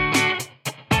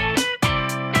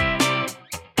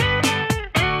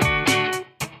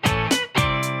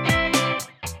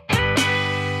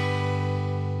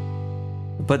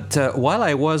 But while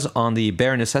I was on the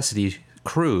Bare Necessity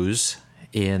cruise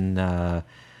in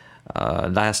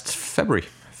last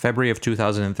February of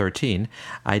 2013,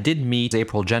 I did meet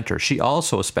April Genter. She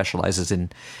also specializes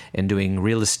in doing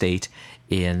real estate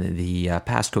in the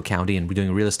Pasco County and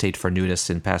doing real estate for nudists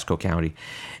in Pasco County.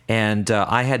 And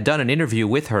I had done an interview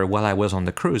with her while I was on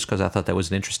the cruise because I thought that was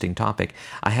an interesting topic.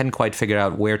 I hadn't quite figured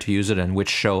out where to use it and which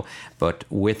show, but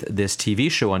with this TV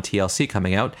show on TLC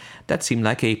coming out, that seemed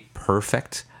like a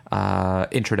perfect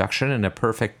introduction and a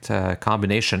perfect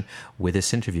combination with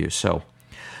this interview. So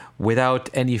without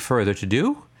any further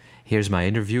ado, here's my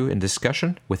interview and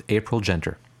discussion with April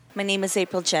Genter. My name is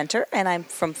April Genter, and I'm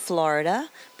from Florida,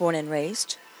 born and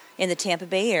raised in the Tampa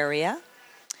Bay area.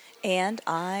 And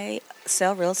I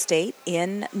sell real estate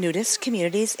in nudist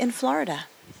communities in Florida.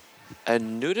 A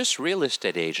nudist real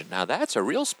estate agent. Now that's a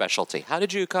real specialty. How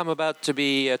did you come about to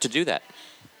do that?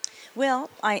 Well,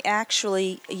 I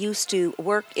actually used to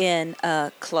work in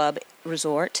a club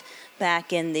resort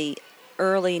back in the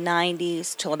early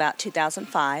 90s till about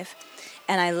 2005.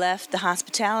 And I left the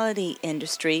hospitality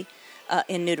industry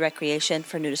in nude recreation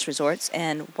for nudist resorts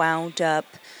and wound up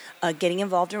getting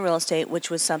involved in real estate, which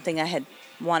was something I had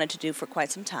wanted to do for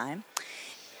quite some time.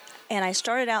 And I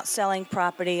started out selling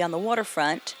property on the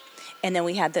waterfront, and then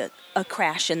we had a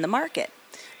crash in the market.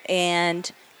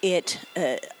 And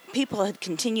people had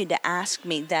continued to ask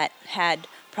me that had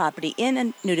property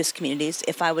in nudist communities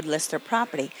if I would list their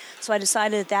property. So I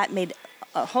decided that made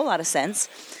a whole lot of sense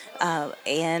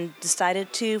and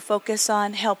decided to focus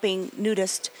on helping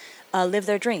nudists live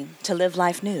their dream, to live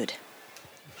life nude.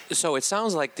 So it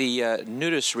sounds like the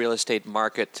nudist real estate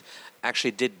market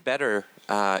actually did better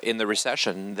in the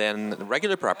recession than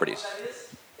regular properties.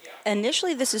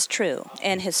 Initially, this is true,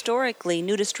 and historically,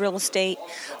 nudist real estate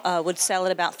would sell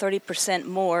at about 30%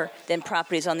 more than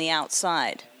properties on the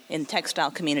outside in textile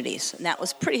communities. And that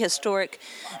was pretty historic,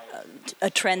 a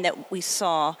trend that we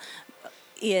saw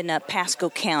in Pasco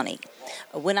County.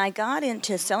 When I got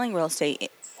into selling real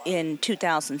estate in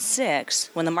 2006,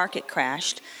 when the market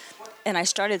crashed, and I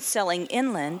started selling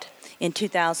inland in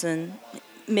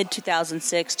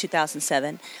mid-2006,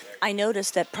 2007, I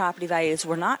noticed that property values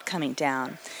were not coming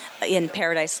down in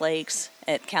Paradise Lakes,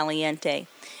 at Caliente,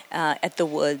 at the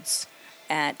Woods,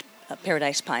 at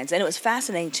Paradise Pines. And it was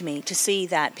fascinating to me to see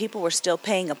that people were still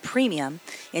paying a premium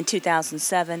in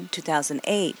 2007,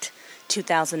 2008,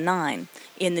 2009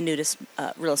 in the nudist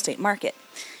real estate market.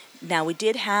 Now, we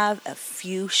did have a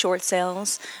few short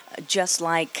sales, just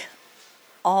like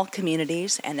all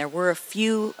communities, and there were a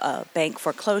few bank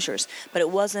foreclosures, but it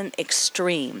wasn't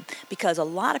extreme because a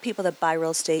lot of people that buy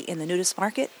real estate in the nudist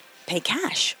market pay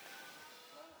cash.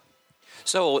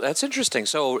 So that's interesting.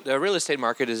 So the real estate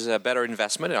market is a better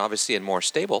investment and obviously and more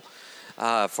stable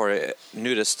for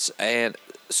nudists. And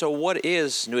so what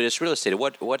is nudist real estate?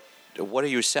 What are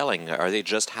you selling? Are they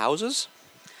just houses?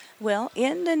 Well,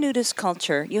 in the nudist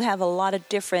culture, you have a lot of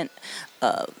different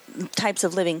types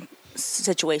of living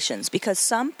situations because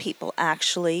some people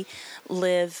actually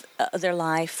live their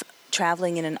life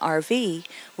traveling in an RV.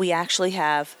 We actually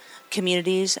have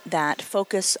communities that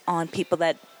focus on people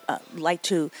that like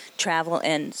to travel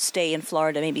and stay in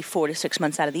Florida maybe 4 to 6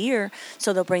 months out of the year,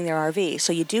 so they'll bring their RV.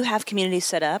 So you do have communities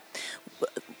set up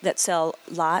that sell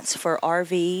lots for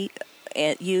RV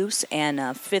use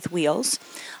and fifth wheels.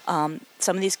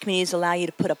 Some of these communities allow you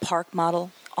to put a park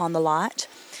model on the lot.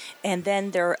 And then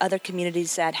there are other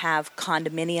communities that have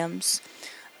condominiums,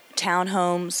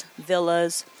 townhomes,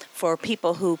 villas for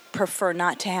people who prefer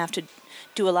not to have to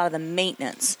do a lot of the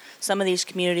maintenance. Some of these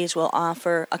communities will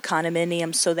offer a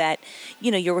condominium so that,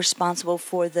 you're responsible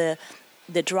for the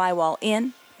drywall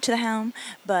in, to the home,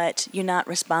 but you're not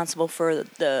responsible for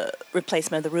the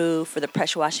replacement of the roof or the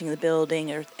pressure washing of the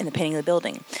building or in the painting of the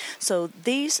building. So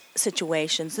these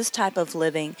situations, this type of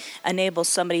living, enables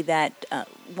somebody that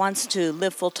wants to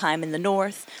live full-time in the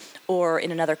north or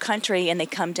in another country, and they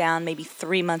come down maybe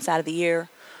 3 months out of the year,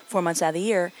 4 months out of the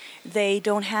year, they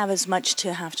don't have as much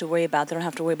to have to worry about. They don't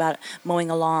have to worry about mowing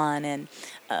a lawn and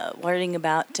worrying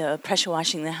about pressure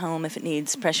washing the home if it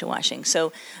needs pressure washing.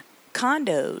 So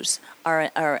condos are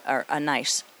a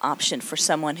nice option for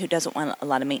someone who doesn't want a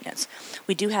lot of maintenance.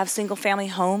 We do have single-family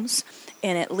homes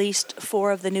in at least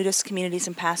 4 of the nudist communities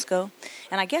in Pasco.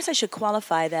 And I guess I should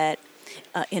qualify that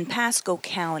in Pasco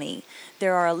County,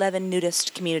 there are 11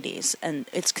 nudist communities, and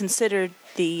it's considered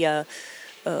the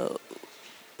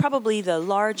probably the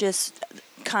largest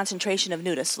concentration of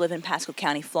nudists live in Pasco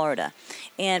County, Florida.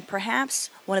 And perhaps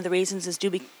one of the reasons is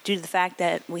due to the fact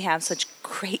that we have such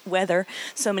great weather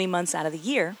so many months out of the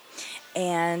year.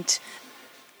 And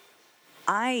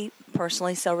I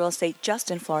personally sell real estate just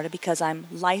in Florida because I'm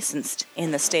licensed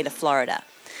in the state of Florida.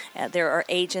 There are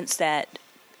agents that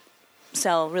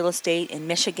sell real estate in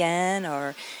Michigan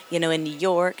or, in New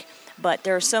York, but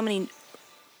there are so many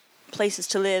places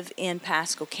to live in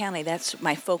Pasco County. That's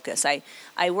my focus.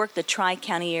 I work the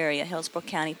Tri-County area, Hillsborough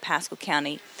County, Pasco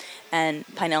County, and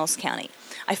Pinellas County.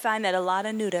 I find that a lot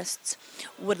of nudists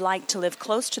would like to live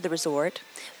close to the resort,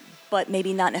 but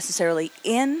maybe not necessarily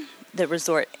in the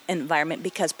resort environment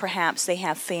because perhaps they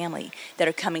have family that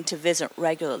are coming to visit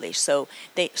regularly. So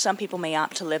some people may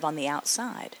opt to live on the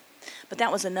outside. But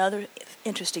that was another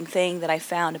interesting thing that I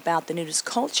found about the nudist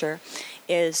culture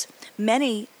is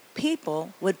many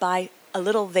people would buy a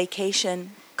little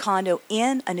vacation condo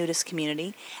in a nudist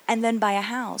community and then buy a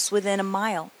house within a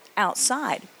mile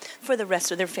outside for the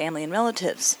rest of their family and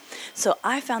relatives. So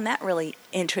I found that really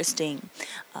interesting.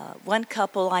 One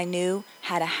couple I knew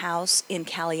had a house in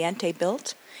Caliente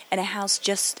built and a house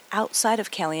just outside of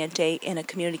Caliente in a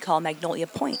community called Magnolia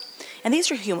Point. And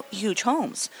these are huge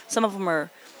homes. Some of them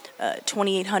are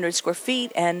 2,800 square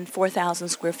feet and 4,000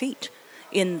 square feet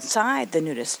inside the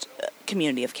nudist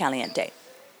community of Caliente.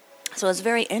 So it's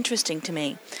very interesting to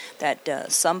me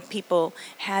that some people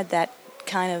had that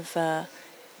kind of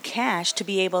cash to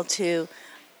be able to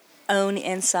own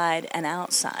inside and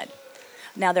outside.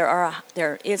 Now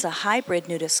there is a hybrid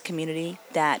nudist community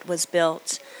that was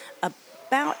built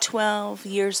about 12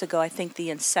 years ago. I think the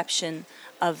inception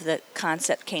of the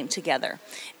concept came together.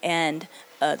 And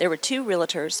there were 2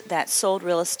 realtors that sold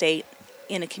real estate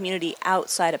in a community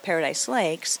outside of Paradise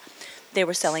Lakes. They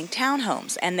were selling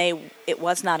townhomes, and it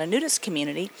was not a nudist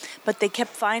community, but they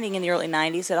kept finding in the early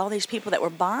 90s that all these people that were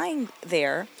buying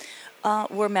there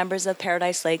were members of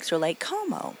Paradise Lakes or Lake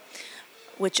Como,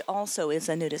 which also is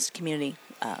a nudist community.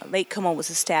 Lake Como was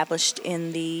established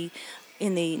in the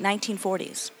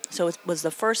 1940s, so it was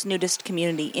the first nudist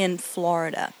community in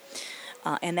Florida.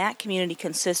 And that community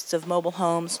consists of mobile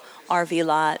homes, RV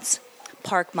lots,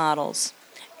 park models,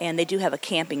 and they do have a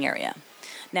camping area.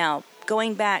 Now,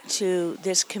 going back to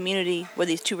this community where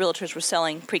these 2 realtors were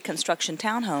selling pre-construction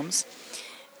townhomes,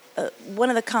 one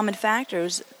of the common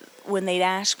factors when they'd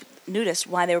ask nudists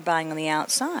why they were buying on the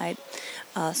outside,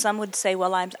 some would say,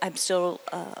 well, I'm still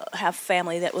have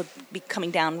family that would be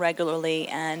coming down regularly,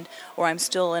 or I'm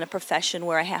still in a profession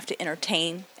where I have to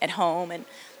entertain at home, and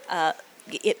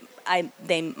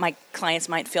my clients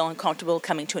might feel uncomfortable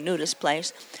coming to a nudist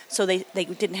place, so they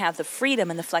didn't have the freedom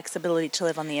and the flexibility to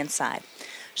live on the inside.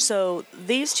 So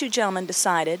these 2 gentlemen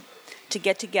decided to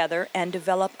get together and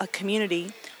develop a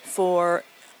community for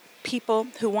people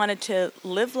who wanted to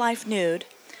live life nude,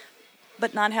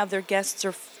 but not have their guests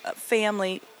or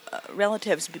family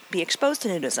relatives be exposed to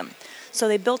nudism. So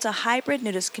they built a hybrid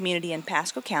nudist community in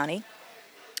Pasco County,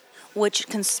 which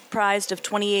comprised of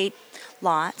 28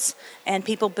 lots, and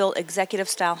people built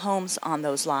executive-style homes on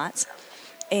those lots.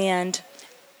 And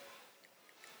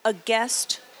a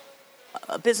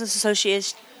business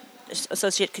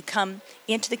associate could come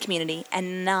into the community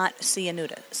and not see a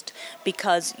nudist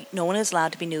because no one is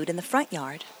allowed to be nude in the front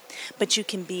yard, but you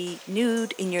can be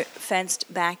nude in your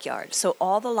fenced backyard. So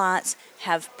all the lots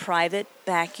have private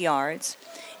backyards,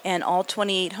 and all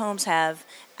 28 homes have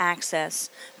access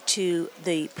to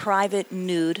the private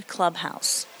nude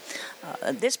clubhouse.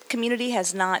 This community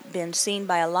has not been seen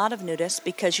by a lot of nudists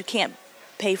because you can't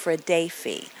pay for a day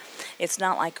fee. It's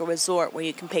not like a resort where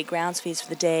you can pay grounds fees for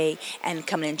the day and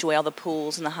come and enjoy all the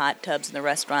pools and the hot tubs and the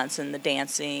restaurants and the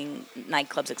dancing,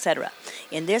 nightclubs, etc.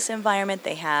 In this environment,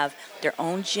 they have their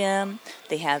own gym,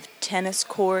 they have tennis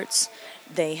courts,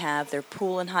 they have their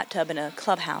pool and hot tub in a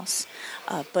clubhouse,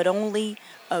 but only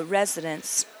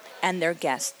residents and their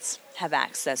guests have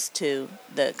access to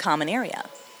the common area.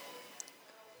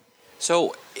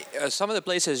 So, some of the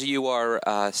places you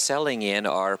are selling in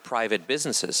are private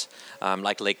businesses,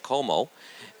 like Lake Como.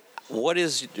 What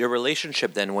is your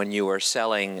relationship then when you are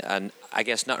selling, I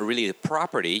guess not really a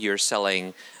property, you're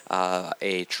selling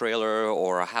a trailer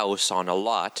or a house on a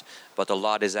lot, but the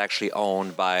lot is actually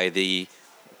owned by the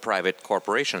private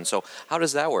corporation. So how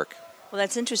does that work? Well,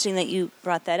 that's interesting that you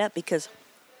brought that up because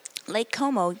Lake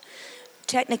Como,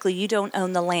 technically you don't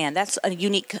own the land. That's a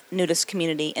unique nudist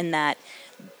community in that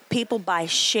people buy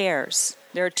shares.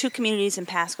 There are two communities in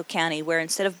Pasco County where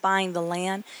instead of buying the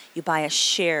land, you buy a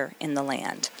share in the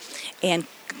land. And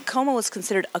Como is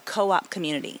considered a co-op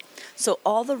community. So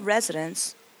all the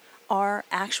residents are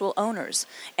actual owners.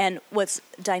 And what's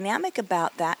dynamic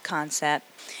about that concept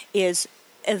is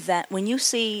that when you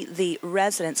see the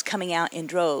residents coming out in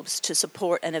droves to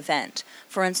support an event,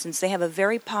 for instance, they have a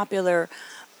very popular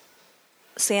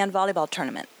sand volleyball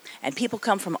tournament. And people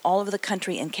come from all over the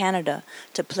country in Canada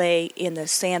to play in the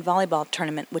sand volleyball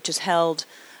tournament, which is held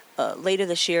later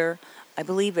this year. I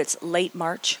believe it's late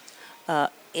March.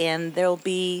 And there'll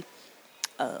be,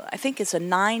 I think it's a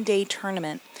 9-day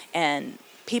tournament. And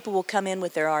people will come in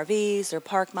with their RVs, their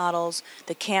park models.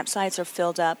 The campsites are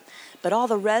filled up. But all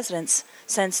the residents,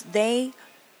 since they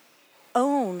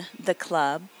own the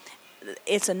club,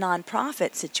 it's a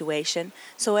nonprofit situation,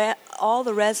 so all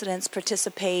the residents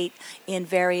participate in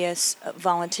various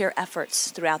volunteer efforts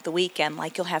throughout the weekend.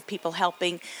 Like you'll have people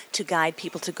helping to guide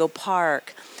people to go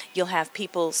park. You'll have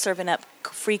people serving up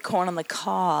free corn on the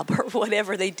cob or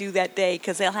whatever they do that day,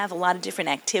 because they'll have a lot of different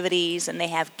activities and they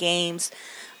have games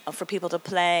for people to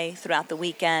play throughout the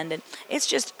weekend. And it's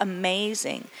just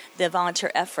amazing, the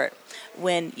volunteer effort,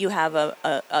 when you have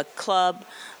a club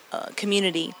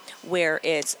community where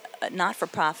it's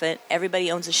not-for-profit,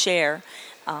 everybody owns a share,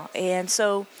 and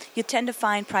so you tend to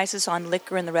find prices on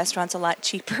liquor in the restaurants a lot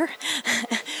cheaper.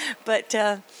 But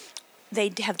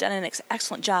they have done an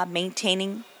excellent job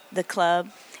maintaining the club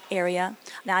area.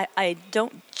 Now, I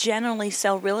don't generally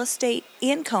sell real estate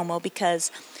in Como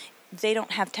because they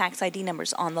don't have tax ID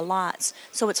numbers on the lots,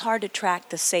 so it's hard to track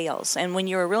the sales. And when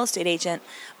you're a real estate agent,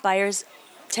 buyers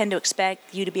tend to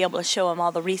expect you to be able to show them all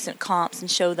the recent comps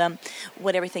and show them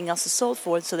what everything else is sold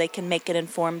for, so they can make an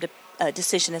informed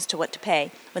decision as to what to pay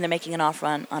when they're making an offer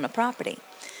on a property.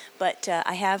 But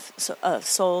I have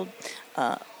sold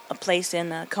a place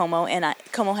in Como, and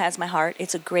Como has my heart.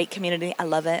 It's a great community. I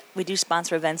love it. We do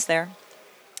sponsor events there.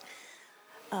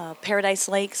 Paradise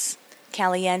Lakes,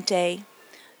 Caliente,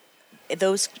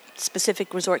 those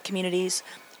specific resort communities,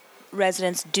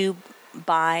 residents do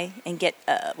buy and get,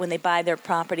 when they buy their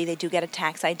property, they do get a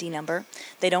tax ID number.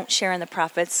 They don't share in the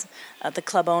profits. The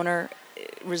club owner,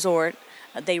 resort,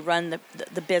 they run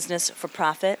the business for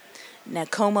profit. Now,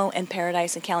 Como and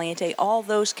Paradise and Caliente, all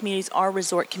those communities are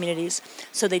resort communities,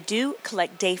 so they do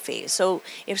collect day fees. So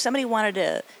if somebody wanted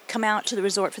to come out to the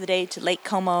resort for the day, to Lake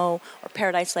Como or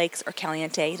Paradise Lakes or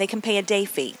Caliente, they can pay a day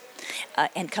fee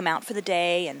and come out for the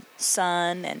day and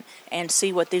sun and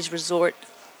see what these resort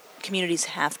communities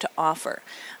have to offer.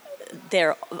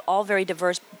 They're all very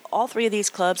diverse. All three of these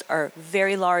clubs are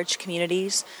very large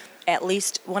communities. At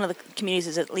least one of the communities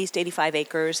is at least 85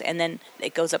 acres, and then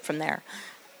it goes up from there.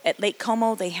 At Lake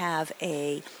Como, they have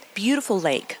a beautiful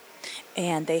lake,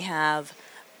 and they have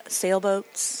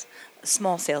sailboats,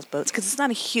 small sailboats, because it's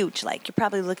not a huge lake.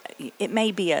 It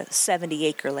may be a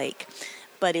 70-acre lake,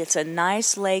 but it's a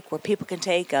nice lake where people can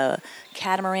take a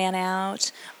catamaran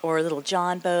out or a little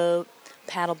john boat,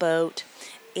 paddle boat,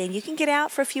 and you can get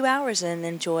out for a few hours and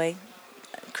enjoy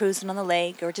cruising on the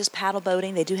lake or just paddle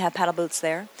boating. They do have paddle boats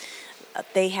there.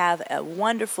 They have a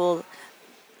wonderful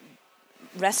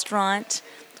restaurant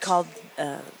called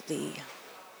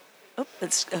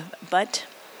Butt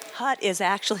Hut is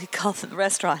actually called the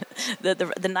restaurant.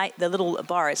 The little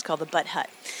bar is called the Butt Hut,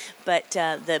 but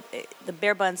the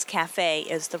Bare Buns Cafe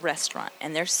is the restaurant,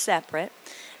 and they're separate.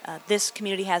 This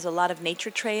community has a lot of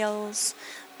nature trails.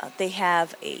 They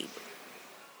have a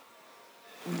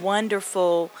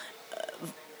wonderful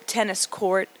tennis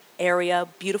court area,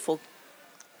 beautiful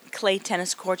clay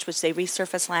tennis courts, which they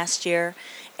resurfaced last year,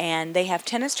 and they have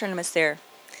tennis tournaments there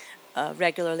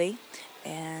regularly,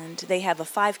 and they have a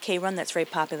 5K run that's very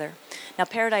popular. Now,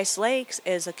 Paradise Lakes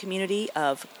is a community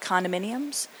of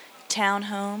condominiums,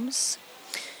 townhomes,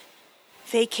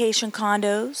 vacation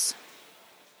condos,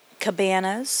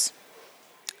 cabanas,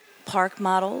 park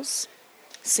models,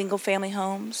 single-family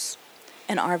homes,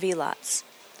 and RV lots.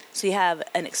 So you have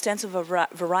an extensive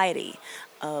variety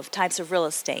of types of real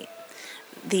estate.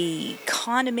 The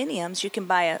condominiums, you can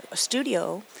buy a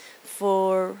studio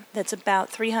that's about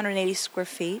 380 square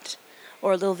feet,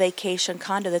 or a little vacation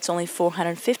condo that's only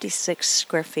 456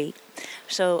 square feet.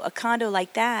 So a condo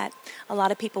like that, a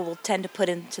lot of people will tend to put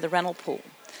into the rental pool.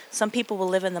 Some people will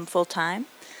live in them full time,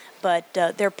 but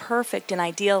they're perfect and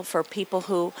ideal for people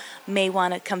who may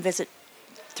want to come visit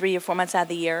 3 or 4 months out of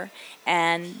the year,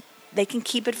 and they can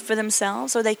keep it for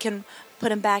themselves or they can put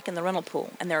them back in the rental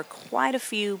pool. And there are quite a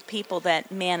few people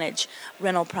that manage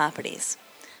rental properties.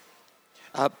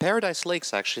 Paradise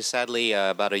Lakes, actually, sadly,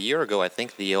 about a year ago, I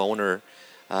think the owner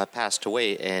passed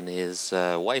away and his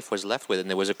wife was left with it, and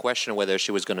there was a question whether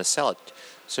she was going to sell it.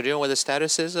 So do you know what the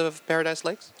status is of Paradise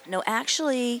Lakes? No,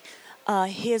 actually,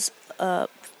 his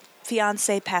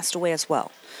fiance passed away as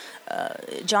well.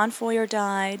 John Foyer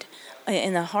died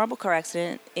in a horrible car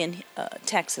accident in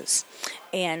Texas,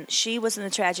 and she was in a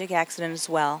tragic accident as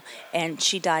well, and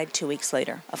she died 2 weeks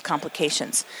later of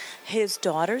complications. His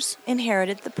daughters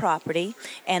inherited the property,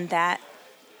 and that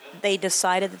they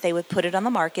decided that they would put it on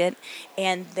the market,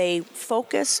 and they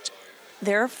focused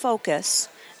their focus,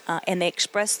 and they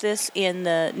expressed this in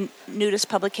the nudist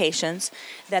publications,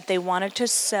 that they wanted to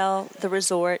sell the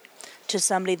resort to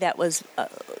somebody that was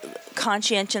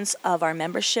conscientious of our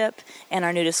membership and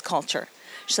our nudist culture.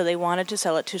 So they wanted to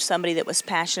sell it to somebody that was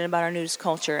passionate about our nudist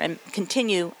culture and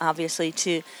continue, obviously,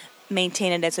 to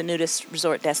maintain it as a nudist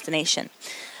resort destination.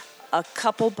 A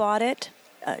couple bought it,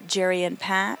 Jerry and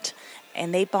Pat,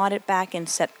 and they bought it back in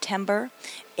September,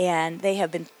 and they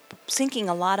have been sinking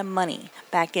a lot of money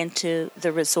back into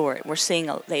the resort. We're seeing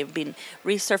they've been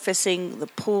resurfacing the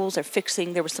pools, they're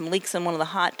fixing, there were some leaks in one of the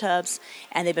hot tubs,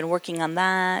 and they've been working on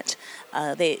that.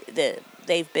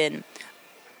 They've been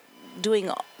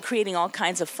creating all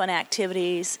kinds of fun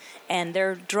activities, and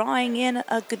they're drawing in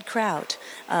a good crowd.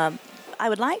 I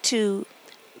would like to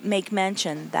make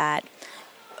mention that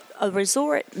a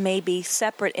resort may be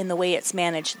separate in the way it's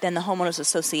managed than the homeowners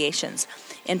associations.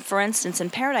 And for instance,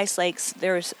 in Paradise Lakes,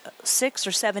 there's 6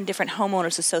 or 7 different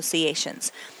homeowners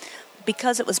associations.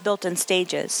 Because it was built in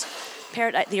stages,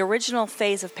 the original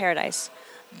phase of Paradise,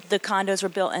 the condos were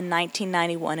built in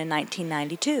 1991 and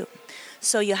 1992.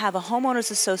 So you have a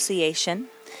homeowners association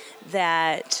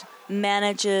that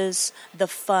manages the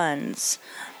funds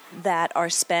that are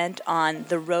spent on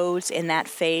the roads in that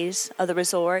phase of the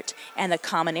resort and the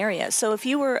common areas. So if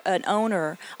you were an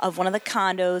owner of one of the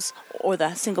condos or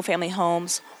the single-family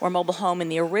homes or mobile home in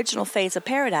the original phase of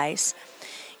Paradise,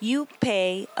 you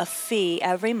pay a fee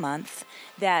every month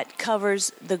that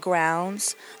covers the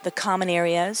grounds, the common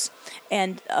areas.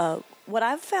 And what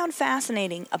I've found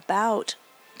fascinating about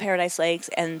Paradise Lakes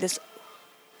and this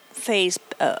phase,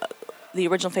 the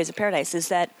original phase of Paradise, is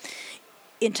that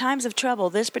in times of trouble,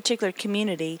 this particular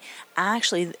community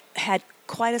actually had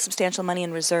quite a substantial money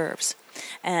in reserves.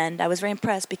 And I was very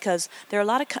impressed because there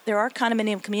are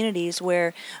condominium communities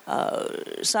where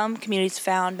some communities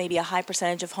found maybe a high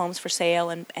percentage of homes for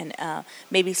sale, and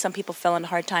maybe some people fell into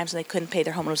hard times and they couldn't pay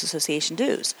their homeowners association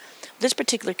dues. This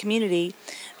particular community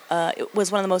it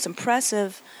was one of the most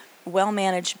impressive,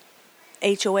 well-managed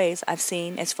HOAs I've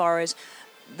seen as far as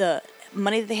the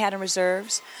money that they had in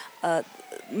reserves.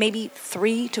 Maybe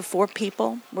 3 to 4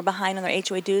 people were behind on their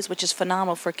HOA dues, which is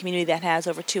phenomenal for a community that has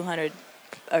over 200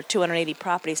 or 280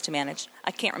 properties to manage.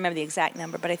 I can't remember the exact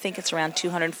number, but I think it's around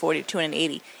 240 or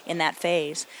 280 in that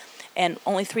phase. And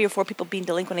only 3 or 4 people being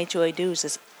delinquent HOA dues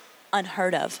is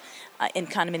unheard of in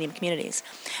condominium communities.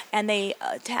 And they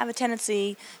have a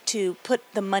tendency to put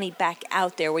the money back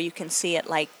out there where you can see it.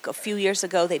 Like a few years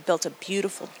ago, they built a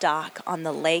beautiful dock on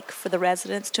the lake for the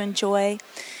residents to enjoy.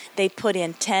 They put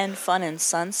in 10 fun and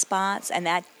sun spots, and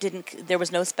there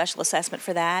was no special assessment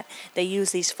for that. They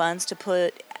used these funds to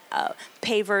put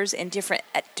pavers in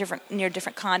near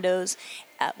different condos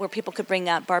where people could bring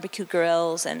out barbecue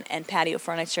grills and patio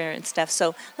furniture and stuff.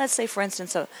 So let's say, for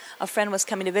instance, a friend was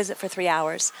coming to visit for 3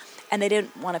 hours, and they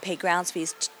didn't want to pay grounds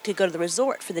fees to go to the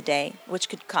resort for the day, which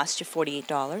could cost you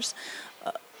 $48.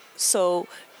 So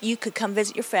you could come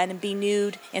visit your friend and be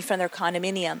nude in front of their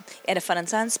condominium at a fun and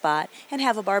sun spot and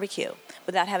have a barbecue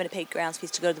without having to pay grounds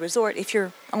fees to go to the resort. If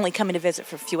you're only coming to visit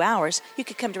for a few hours, you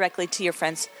could come directly to your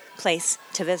friend's place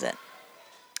to visit.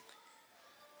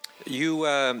 Do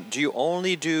you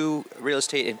only do real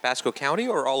estate in Pasco County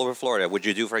or all over Florida? Would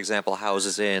you do, for example,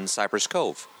 houses in Cypress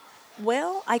Cove?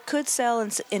 Well, I could sell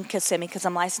in Kissimmee because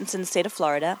I'm licensed in the state of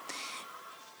Florida.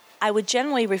 I would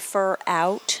generally refer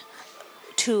out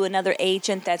to another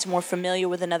agent that's more familiar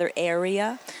with another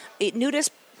area.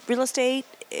 Nudist real estate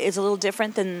is a little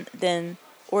different than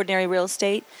ordinary real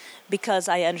estate because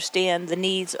I understand the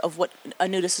needs of what a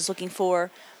nudist is looking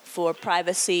for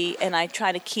privacy, and I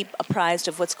try to keep apprised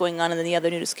of what's going on in the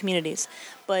other nudist communities.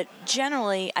 But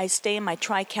generally, I stay in my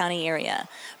Tri-County area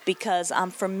because I'm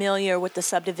familiar with the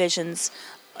subdivisions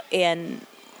and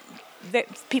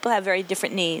people have very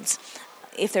different needs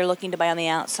if they're looking to buy on the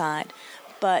outside.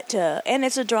 But and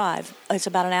it's a drive. It's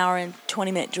about an hour and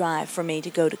 20-minute drive for me to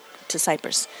go to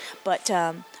Cypress. But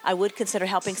I would consider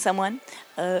helping someone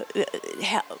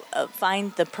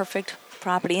find the perfect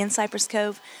property in Cypress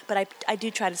Cove. But I do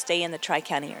try to stay in the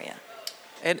Tri-County area.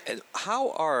 And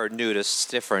how are nudists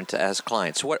different as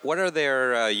clients? What are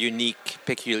their unique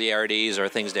peculiarities or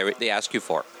things they ask you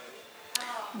for?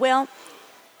 Well,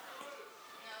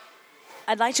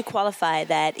 I'd like to qualify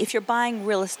that if you're buying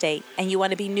real estate and you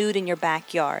want to be nude in your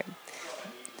backyard,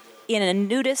 in a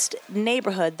nudist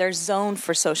neighborhood, they're zoned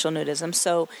for social nudism.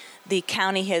 So the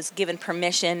county has given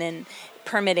permission and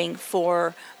permitting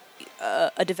for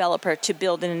a developer to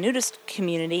build in a nudist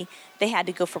community. They had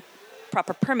to go for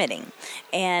proper permitting.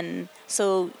 And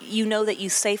so you know that you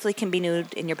safely can be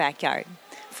nude in your backyard.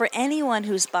 For anyone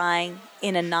who's buying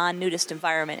in a non-nudist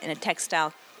environment, in a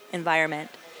textile environment,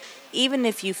 even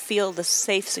if you feel the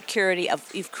safe security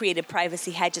of you've created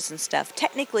privacy hedges and stuff,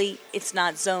 technically it's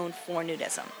not zoned for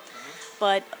nudism.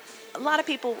 But a lot of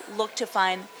people look to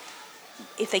find,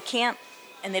 if they can't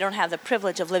and they don't have the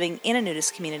privilege of living in a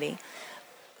nudist community,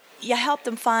 you help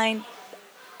them find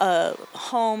a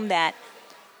home that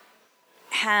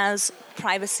has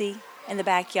privacy in the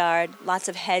backyard, lots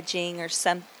of hedging or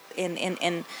some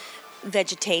in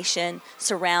vegetation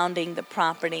surrounding the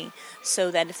property, so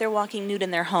that if they're walking nude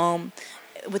in their home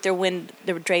with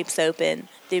their drapes open,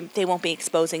 they won't be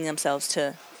exposing themselves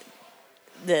to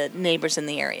the neighbors in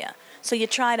the area. So you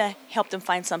try to help them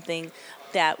find something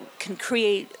that can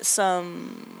create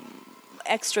some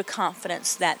extra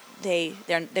confidence that they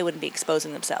wouldn't be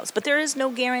exposing themselves. But there is no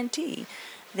guarantee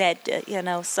that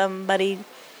somebody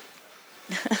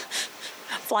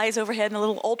flies overhead in a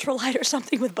little ultralight or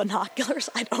something with binoculars.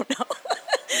 I don't know.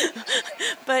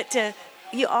 But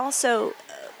you also,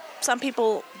 some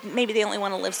people, maybe they only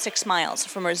want to live 6 miles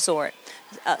from a resort.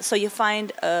 So you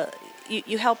find,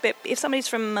 you help if somebody's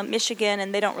from Michigan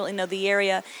and they don't really know the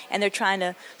area and they're trying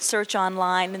to search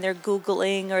online and they're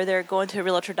Googling or they're going to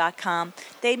realtor.com,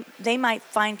 they might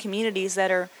find communities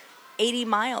that are 80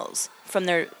 miles from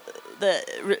the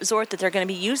resort that they're going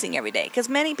to be using every day. Because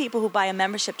many people who buy a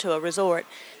membership to a resort,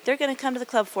 they're going to come to the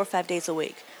club 4 or 5 days a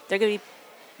week.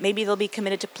 Maybe they'll be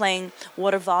committed to playing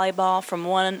water volleyball from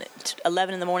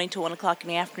 11 in the morning to 1 o'clock in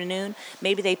the afternoon.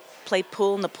 Maybe they play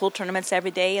pool in the pool tournaments every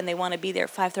day and they want to be there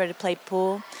at 5:30 to play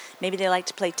pool. Maybe they like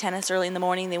to play tennis early in the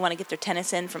morning. They want to get their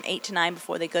tennis in from 8 to 9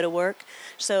 before they go to work.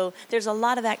 So there's a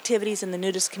lot of activities in the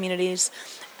nudist communities.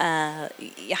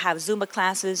 You have Zumba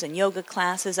classes and yoga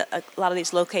classes at a lot of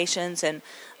these locations, and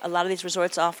a lot of these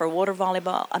resorts offer water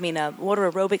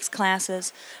aerobics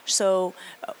classes. So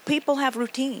people have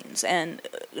routines, and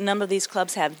a number of these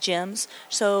clubs have gyms.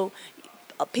 So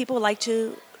people like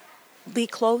to be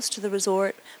close to the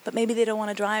resort, but maybe they don't want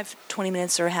to drive 20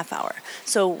 minutes or a half hour.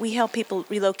 So we help people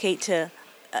relocate to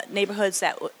neighborhoods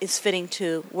that is fitting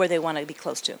to where they want to be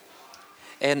close to.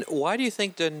 And why do you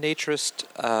think the naturist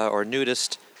or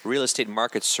nudist real estate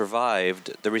market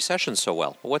survived the recession so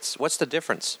well? What's the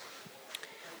difference?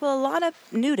 Well, a lot of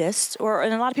nudists,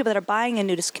 and a lot of people that are buying in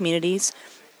nudist communities,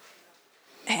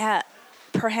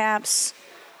 perhaps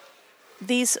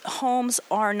these homes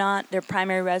are not their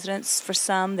primary residence. For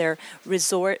some, they're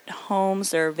resort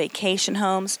homes, they're vacation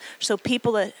homes. So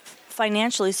people that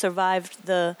financially survived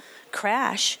the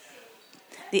crash,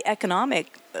 the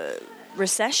economic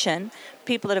recession,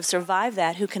 people that have survived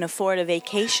that who can afford a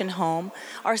vacation home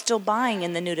are still buying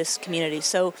in the nudist community.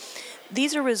 So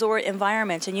these are resort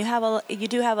environments, and you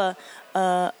do have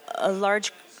a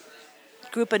large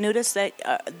group of nudists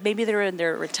that maybe they're in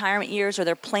their retirement years or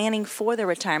they're planning for their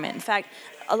retirement. In fact,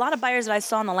 a lot of buyers that I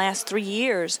saw in the last 3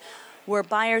 years were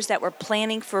buyers that were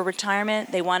planning for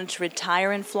retirement. They wanted to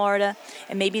retire in Florida,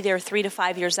 and maybe they're 3 to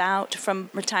 5 years out from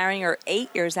retiring or 8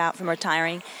 years out from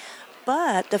retiring.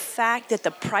 But the fact that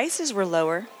the prices were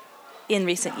lower in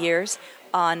recent years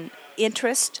on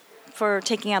interest for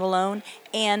taking out a loan,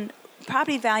 and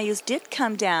property values did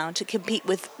come down to compete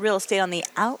with real estate on the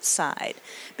outside.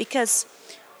 Because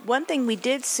one thing we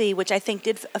did see, which I think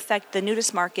did affect the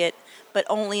nudist market, but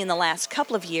only in the last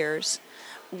couple of years,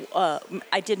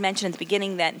 I did mention at the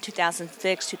beginning that in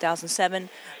 2006, 2007,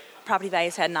 property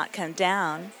values had not come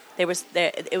down. It was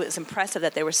impressive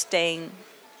that they were staying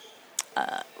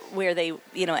where they,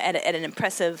 at an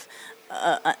impressive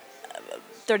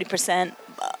 30%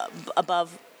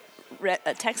 above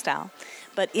textile.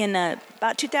 But in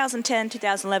about 2010,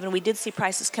 2011, we did see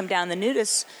prices come down in the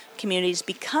nudist communities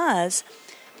because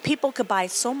people could buy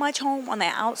so much home on the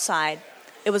outside.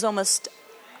 It was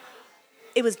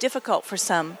difficult for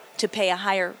some to pay a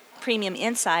higher premium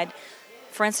inside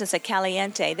For instance, at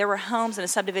Caliente, there were homes in a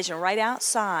subdivision right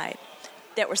outside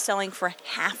that were selling for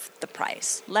half the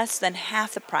price, less than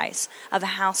half the price of a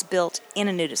house built in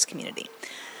a nudist community.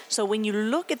 So when you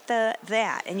look at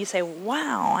that and you say,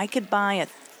 wow, I could buy a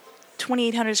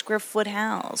 2,800 square foot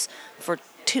house for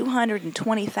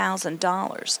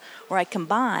 $220,000, or I can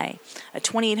buy a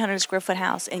 2,800 square foot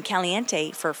house in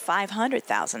Caliente for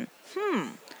 $500,000.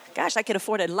 Gosh, I could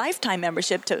afford a lifetime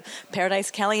membership to Paradise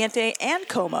Caliente and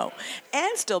Como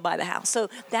and still buy the house. So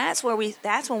that's when we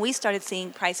started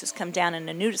seeing prices come down in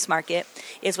the nudist market,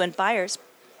 is when buyers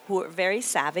who are very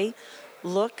savvy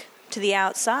look to the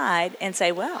outside and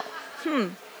say, well,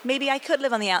 maybe I could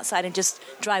live on the outside and just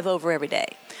drive over every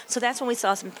day. So that's when we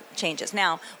saw some changes.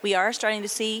 Now, we are starting to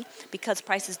see, because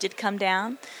prices did come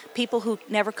down, people who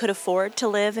never could afford to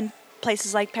live in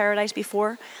places like Paradise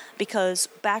before, because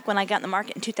back when I got in the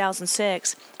market in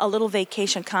 2006, a little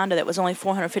vacation condo that was only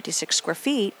 456 square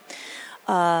feet,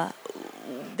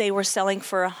 they were selling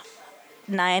for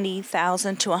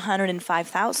 $90,000 to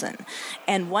 $105,000.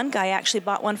 And one guy actually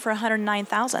bought one for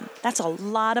 $109,000. That's a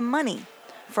lot of money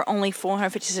for only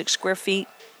 456 square feet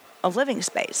of living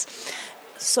space.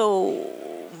 So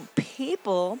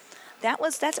people, that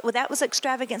was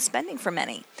extravagant spending for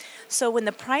many. So when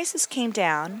the prices came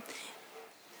down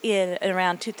in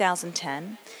around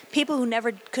 2010, people who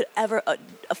never could ever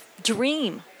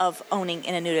dream of owning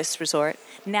in a nudist resort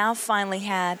now finally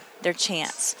had their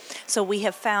chance. So we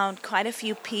have found quite a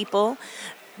few people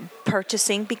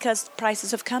purchasing because prices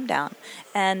have come down.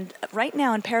 And right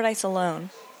now in Paradise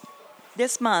alone,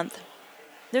 this month,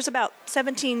 there's about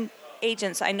 17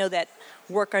 agents I know that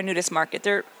work our nudist market.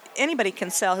 Anybody can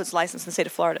sell who's licensed in the state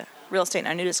of Florida, real estate in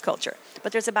our nudist culture.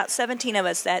 But there's about 17 of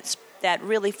us that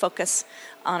really focus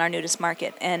on our nudist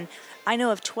market. And I know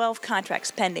of 12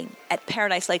 contracts pending at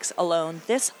Paradise Lakes alone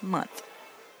this month.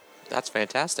 That's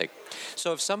fantastic.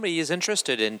 So if somebody is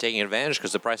interested in taking advantage,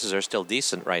 because the prices are still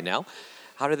decent right now,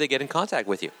 how do they get in contact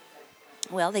with you?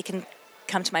 Well, they can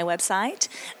come to my website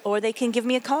or they can give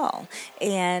me a call.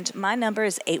 And my number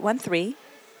is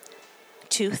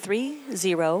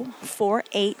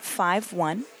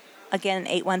 813-230-4851. Again,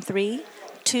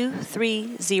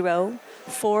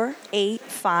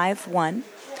 813-230-4851.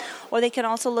 Or they can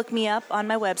also look me up on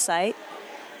my website,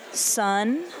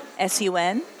 Sun,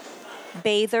 S-U-N,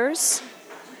 Bathers,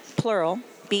 plural,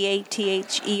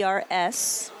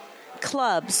 B-A-T-H-E-R-S,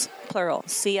 Clubs, plural,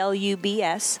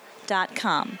 CLUBS.com.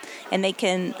 And they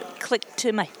can click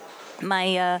to my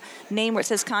name where it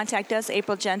says Contact Us,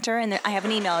 April Genter, and I have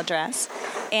an email address.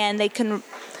 And they can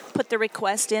put the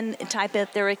request in, type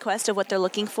up their request of what they're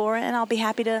looking for, and I'll be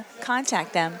happy to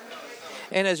contact them.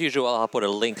 And as usual, I'll put a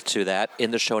link to that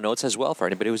in the show notes as well for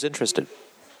anybody who's interested.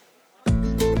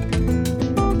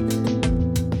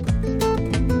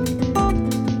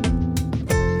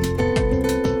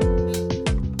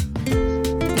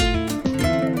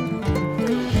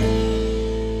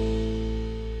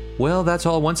 Well, that's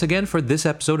all once again for this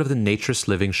episode of the Naturist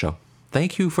Living Show.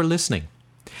 Thank you for listening.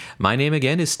 My name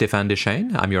again is Stéphane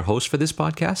Deschênes. I'm your host for this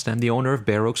podcast. I'm the owner of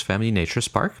Bear Oaks Family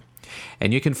Naturist Park.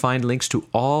 And you can find links to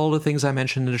all the things I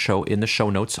mentioned in the show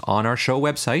notes on our show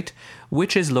website,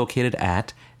 which is located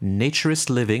at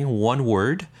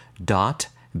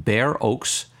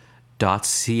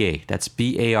naturistliving.bearoaks.ca. That's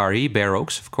B-A-R-E, Bear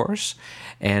Oaks, of course,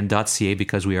 and .ca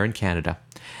because we are in Canada.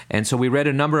 And so we read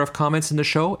a number of comments in the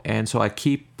show, and so I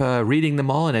keep reading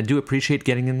them all, and I do appreciate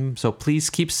getting them. So please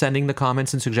keep sending the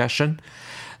comments and suggestions.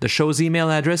 The show's email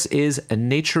address is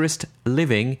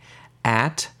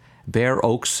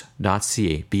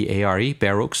naturistliving@bearoaks.ca, B-A-R-E,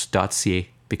 bearoaks.ca,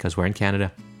 because we're in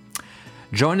Canada.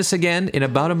 Join us again in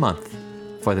about a month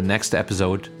for the next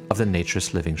episode of the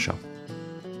Naturist Living Show.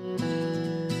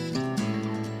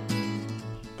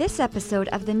 This episode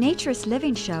of the Naturist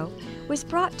Living Show was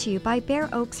brought to you by Bear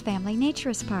Oaks Family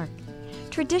Naturist Park.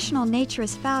 Traditional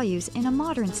naturist values in a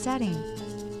modern setting.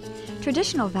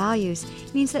 Traditional values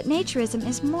means that naturism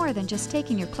is more than just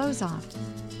taking your clothes off.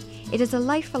 It is a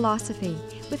life philosophy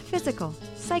with physical,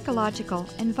 psychological,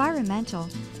 environmental,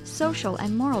 social,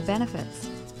 and moral benefits.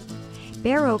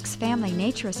 Bear Oaks Family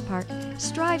Naturist Park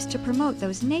strives to promote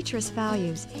those naturist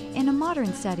values in a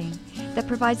modern setting that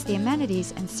provides the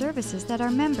amenities and services that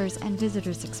our members and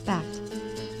visitors expect.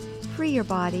 Free your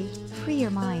body, free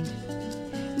your mind.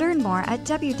 Learn more at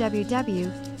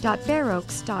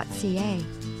www.bearoaks.ca.